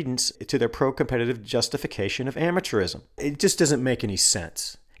credence to their pro-competitive justification of amateurism. It just doesn't make any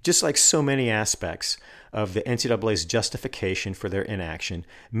sense. Just like so many aspects of the NCAA's justification for their inaction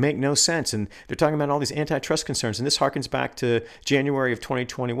make no sense. And they're talking about all these antitrust concerns. And this harkens back to January of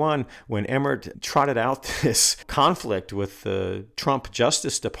 2021 when Emmert trotted out this conflict with the Trump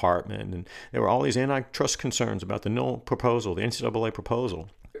Justice Department. And there were all these antitrust concerns about the nil proposal, the NCAA proposal.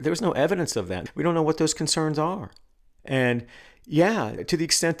 There was no evidence of that. We don't know what those concerns are. And yeah, to the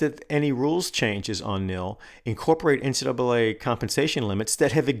extent that any rules changes on nil incorporate NCAA compensation limits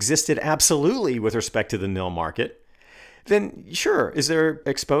that have existed absolutely with respect to the nil market, then sure, is there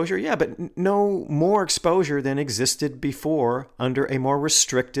exposure? Yeah, but no more exposure than existed before under a more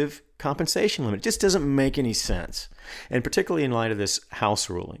restrictive compensation limit. It just doesn't make any sense. And particularly in light of this House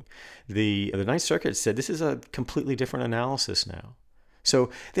ruling, the Ninth Circuit said this is a completely different analysis now.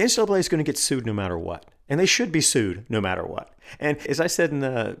 So the NCAA is going to get sued no matter what. And they should be sued no matter what. And as I said in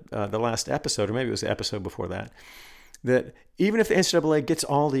the last episode, or maybe it was the episode before that, that even if the NCAA gets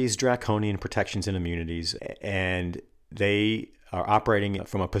all these draconian protections and immunities and they are operating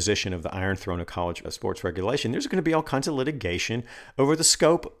from a position of the iron throne of college sports regulation, there's going to be all kinds of litigation over the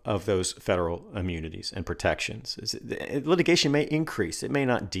scope of those federal immunities and protections. Litigation may increase, it may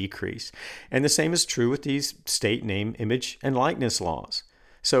not decrease. And the same is true with these state name, image, and likeness laws.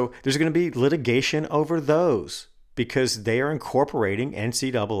 So there's going to be litigation over those because they are incorporating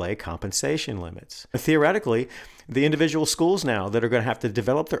NCAA compensation limits. Theoretically, the individual schools now that are going to have to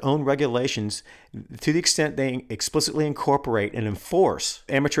develop their own regulations, to the extent they explicitly incorporate and enforce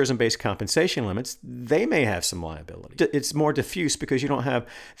amateurism-based compensation limits, they may have some liability. It's more diffuse because you don't have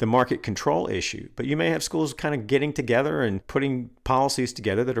the market control issue, but you may have schools kind of getting together and putting policies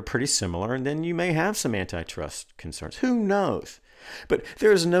together that are pretty similar, and then you may have some antitrust concerns. Who knows? But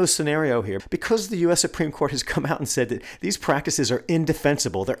there is no scenario here because the U.S. Supreme Court has come out and said that these practices are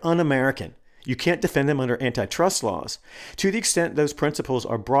indefensible. They're un-American. You can't defend them under antitrust laws. To the extent those principles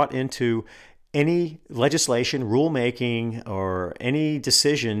are brought into any legislation, rulemaking, or any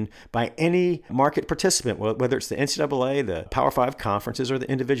decision by any market participant, whether it's the NCAA, the Power 5 conferences, or the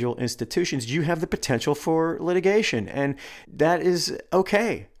individual institutions, you have the potential for litigation. And that is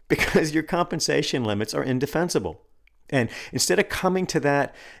okay because your compensation limits are indefensible. And instead of coming to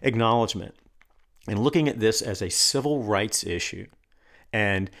that acknowledgement and looking at this as a civil rights issue,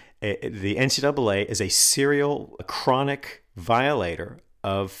 and the NCAA is a serial, chronic violator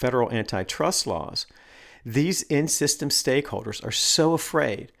of federal antitrust laws, these in-system stakeholders are so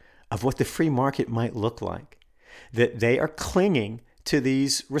afraid of what the free market might look like that they are clinging to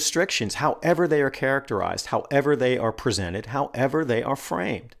these restrictions, however they are characterized, however they are presented, however they are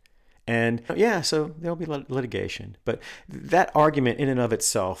framed. And yeah, so there'll be litigation. But that argument in and of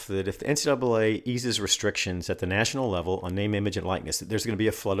itself, that if the NCAA eases restrictions at the national level on name, image, and likeness, that there's going to be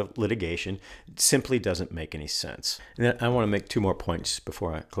a flood of litigation, simply doesn't make any sense. And then I want to make two more points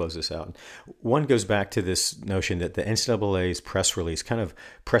before I close this out. One goes back to this notion that the NCAA's press release kind of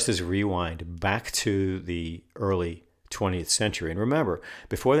presses rewind back to the early 20th century. And remember,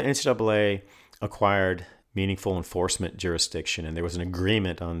 before the NCAA acquired meaningful enforcement jurisdiction, and there was an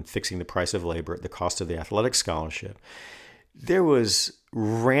agreement on fixing the price of labor at the cost of the athletic scholarship, there was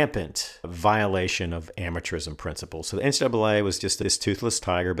rampant violation of amateurism principles. So the NCAA was just this toothless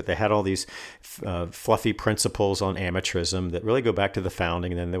tiger, but they had all these fluffy principles on amateurism that really go back to the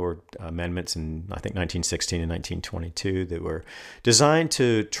founding. And then there were amendments in, I think, 1916 and 1922 that were designed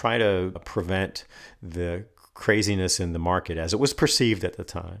to try to prevent the craziness in the market as it was perceived at the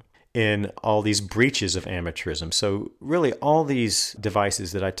time in all these breaches of amateurism. So really all these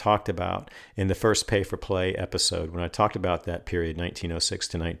devices that I talked about in the first Pay for Play episode, when I talked about that period, 1906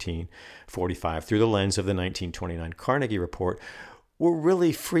 to 1945, through the lens of the 1929 Carnegie Report, were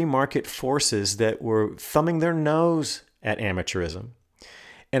really free market forces that were thumbing their nose at amateurism.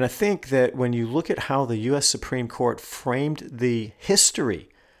 And I think that when you look at how the U.S. Supreme Court framed the history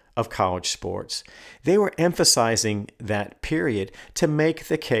of college sports, they were emphasizing that period to make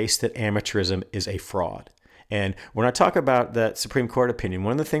the case that amateurism is a fraud. And when I talk about that Supreme Court opinion,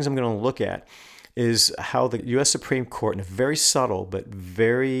 one of the things I'm going to look at is how the U.S. Supreme Court, in a very subtle but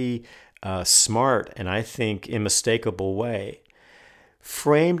very smart and I think unmistakable way,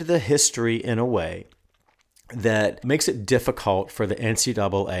 framed the history in a way that makes it difficult for the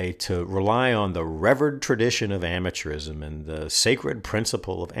NCAA to rely on the revered tradition of amateurism and the sacred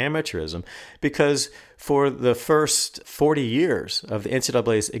principle of amateurism, because for the first 40 years of the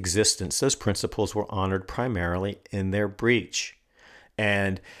NCAA's existence, those principles were honored primarily in their breach.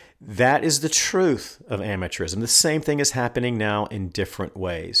 And that is the truth of amateurism. The same thing is happening now in different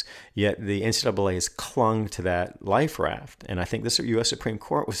ways, yet the NCAA has clung to that life raft. And I think this U.S. Supreme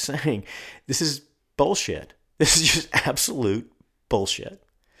Court was saying, this is bullshit. This is just absolute bullshit.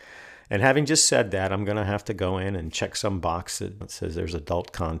 And having just said that, I'm going to have to go in and check some box that says there's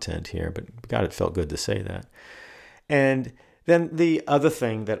adult content here, but God, it felt good to say that. And then the other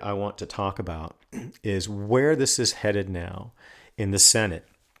thing that I want to talk about is where this is headed now in the Senate.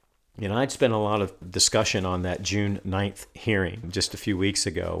 You know, I'd spent a lot of discussion on that June 9th hearing just a few weeks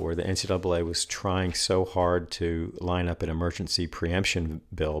ago where the NCAA was trying so hard to line up an emergency preemption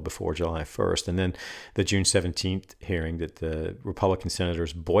bill before July 1st. And then the June 17th hearing that the Republican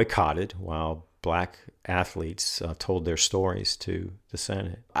senators boycotted while black athletes told their stories to the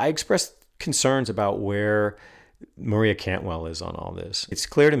Senate. I expressed concerns about where Maria Cantwell is on all this. It's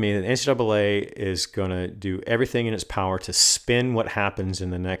clear to me that NCAA is going to do everything in its power to spin what happens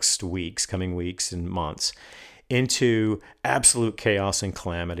in the next coming weeks and months, into absolute chaos and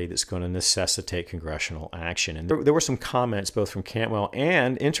calamity that's going to necessitate congressional action. And there were some comments both from Cantwell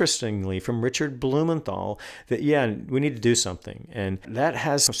and, interestingly, from Richard Blumenthal that, yeah, we need to do something. And that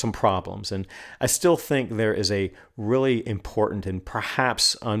has some problems. And I still think there is a really important and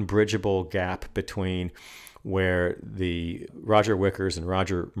perhaps unbridgeable gap between where the Roger Wickers and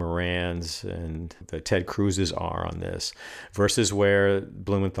Roger Morans and the Ted Cruzes are on this versus where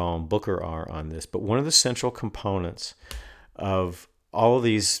Blumenthal and Booker are on this. But one of the central components of all of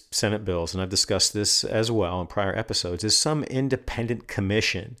these Senate bills, and I've discussed this as well in prior episodes, is some independent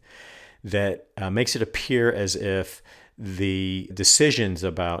commission that makes it appear as if the decisions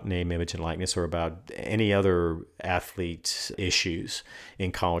about name, image, and likeness or about any other athlete issues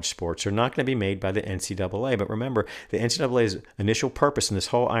in college sports are not going to be made by the NCAA. But remember, the NCAA's initial purpose in this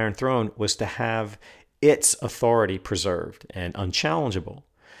whole Iron Throne was to have its authority preserved and unchallengeable.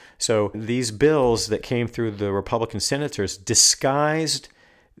 So these bills that came through the Republican senators disguised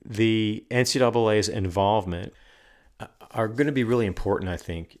the NCAA's involvement are going to be really important, I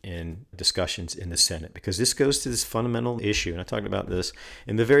think, in discussions in the Senate, because this goes to this fundamental issue. And I talked about this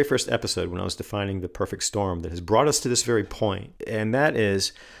in the very first episode when I was defining the perfect storm that has brought us to this very point. And that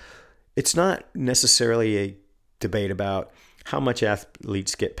is, it's not necessarily a debate about how much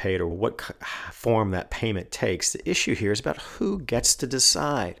athletes get paid or what form that payment takes. The issue here is about who gets to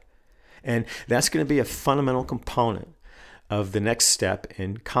decide. And that's going to be a fundamental component of the next step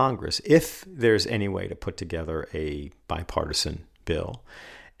in Congress, if there's any way to put together a bipartisan bill.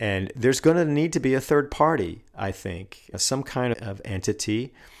 And there's going to need to be a third party, I think, some kind of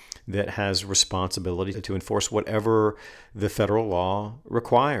entity that has responsibility to enforce whatever the federal law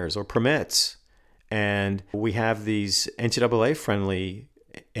requires or permits. And we have these NCAA-friendly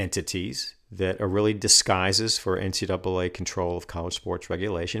entities that are really disguises for NCAA control of college sports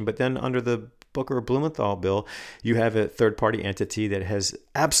regulation. But then under the Booker Blumenthal bill, you have a third-party entity that has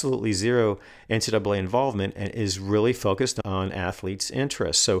absolutely zero NCAA involvement and is really focused on athletes'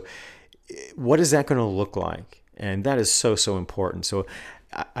 interests. So what is that going to look like? And that is so important. So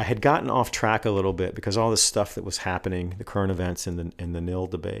I had gotten off track a little bit because all this stuff that was happening, the current events in the NIL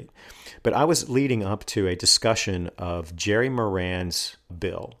debate. But I was leading up to a discussion of Jerry Moran's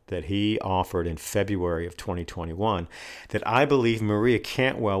bill that he offered in February of 2021 that I believe Maria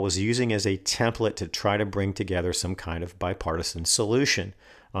Cantwell was using as a template to try to bring together some kind of bipartisan solution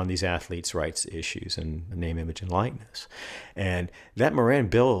on these athletes' rights issues and name, image, and likeness. And that Moran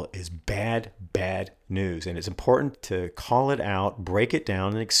bill is bad, bad news. And it's important to call it out, break it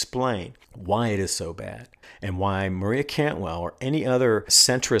down, and explain why it is so bad and why Maria Cantwell or any other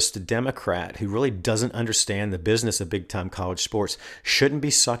centrist Democrat who really doesn't understand the business of big-time college sports shouldn't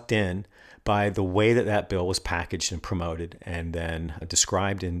be sucked in by the way that bill was packaged and promoted and then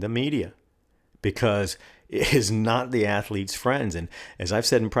described in the media. Because it is not the athletes' friends. And as I've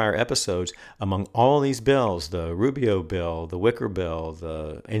said in prior episodes, among all these bills, the Rubio bill, the Wicker bill,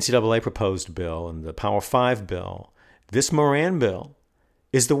 the NCAA proposed bill, and the Power 5 bill, this Moran bill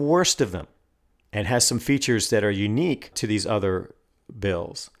is the worst of them and has some features that are unique to these other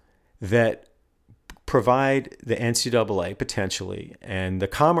bills that provide the NCAA potentially and the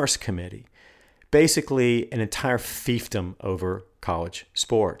Commerce Committee basically an entire fiefdom over college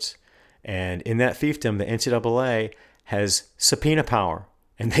sports. And in that fiefdom, the NCAA has subpoena power,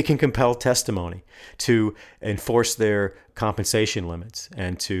 and they can compel testimony to enforce their compensation limits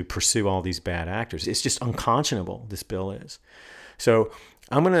and to pursue all these bad actors. It's just unconscionable, this bill is. So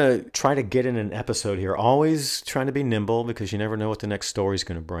I'm going to try to get in an episode here, always trying to be nimble because you never know what the next story is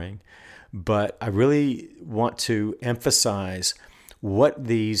going to bring. But I really want to emphasize what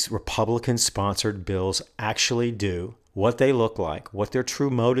these Republican-sponsored bills actually do, what they look like, what their true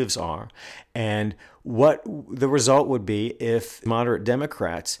motives are, and what the result would be if moderate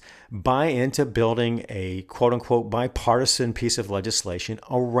Democrats buy into building a quote-unquote bipartisan piece of legislation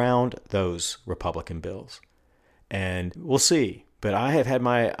around those Republican bills. And we'll see. But I have had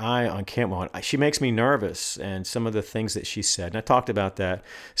my eye on Cantwell. She makes me nervous, and some of the things that she said. And I talked about that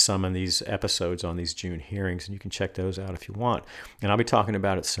some in these episodes on these June hearings, and you can check those out if you want. And I'll be talking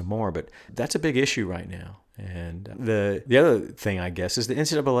about it some more. But that's a big issue right now. And the other thing, I guess, is the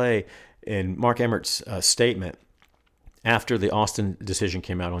NCAA, in Mark Emmert's statement after the Austin decision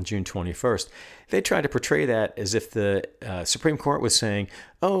came out on June 21st, they tried to portray that as if the Supreme Court was saying,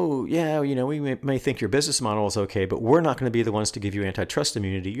 oh, yeah, we may think your business model is okay, but we're not going to be the ones to give you antitrust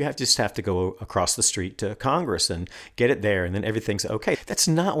immunity. You just have to go across the street to Congress and get it there, and then everything's okay. That's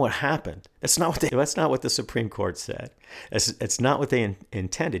not what happened. That's not what the Supreme Court said. It's not what they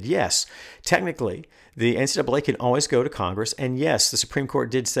intended. Yes, technically, the NCAA can always go to Congress, and yes, the Supreme Court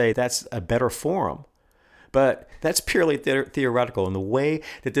did say that's a better forum. But that's purely theoretical. And the way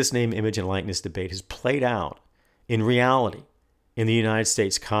that this name, image, and likeness debate has played out in reality in the United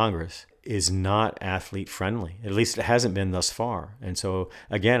States Congress is not athlete friendly. At least it hasn't been thus far. And so,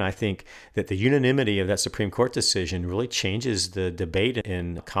 again, I think that the unanimity of that Supreme Court decision really changes the debate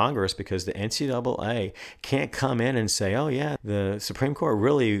in Congress because the NCAA can't come in and say, oh, yeah, the Supreme Court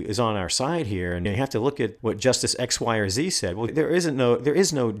really is on our side here. And you have to look at what Justice X, Y, or Z said. Well, there is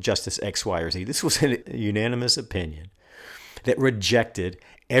no Justice X, Y, or Z. This was a unanimous opinion that rejected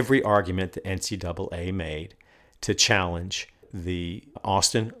every argument the NCAA made to challenge the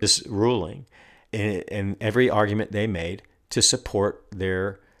Austin ruling and every argument they made to support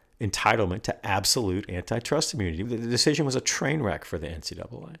their entitlement to absolute antitrust immunity. The decision was a train wreck for the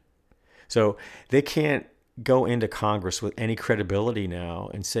NCAA. So they can't go into Congress with any credibility now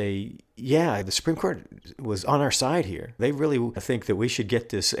and say, yeah, the Supreme Court was on our side here. They really think that we should get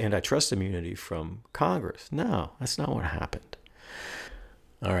this antitrust immunity from Congress. No, that's not what happened.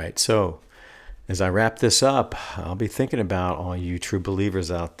 All right, so as I wrap this up, I'll be thinking about all you true believers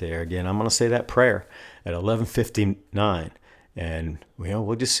out there. Again, I'm going to say that prayer at 11:59, and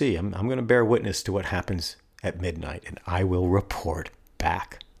we'll just see. I'm going to bear witness to what happens at midnight, and I will report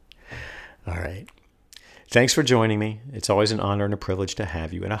back. All right. Thanks for joining me. It's always an honor and a privilege to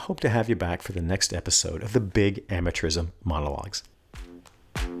have you, and I hope to have you back for the next episode of the Big Amateurism Monologues.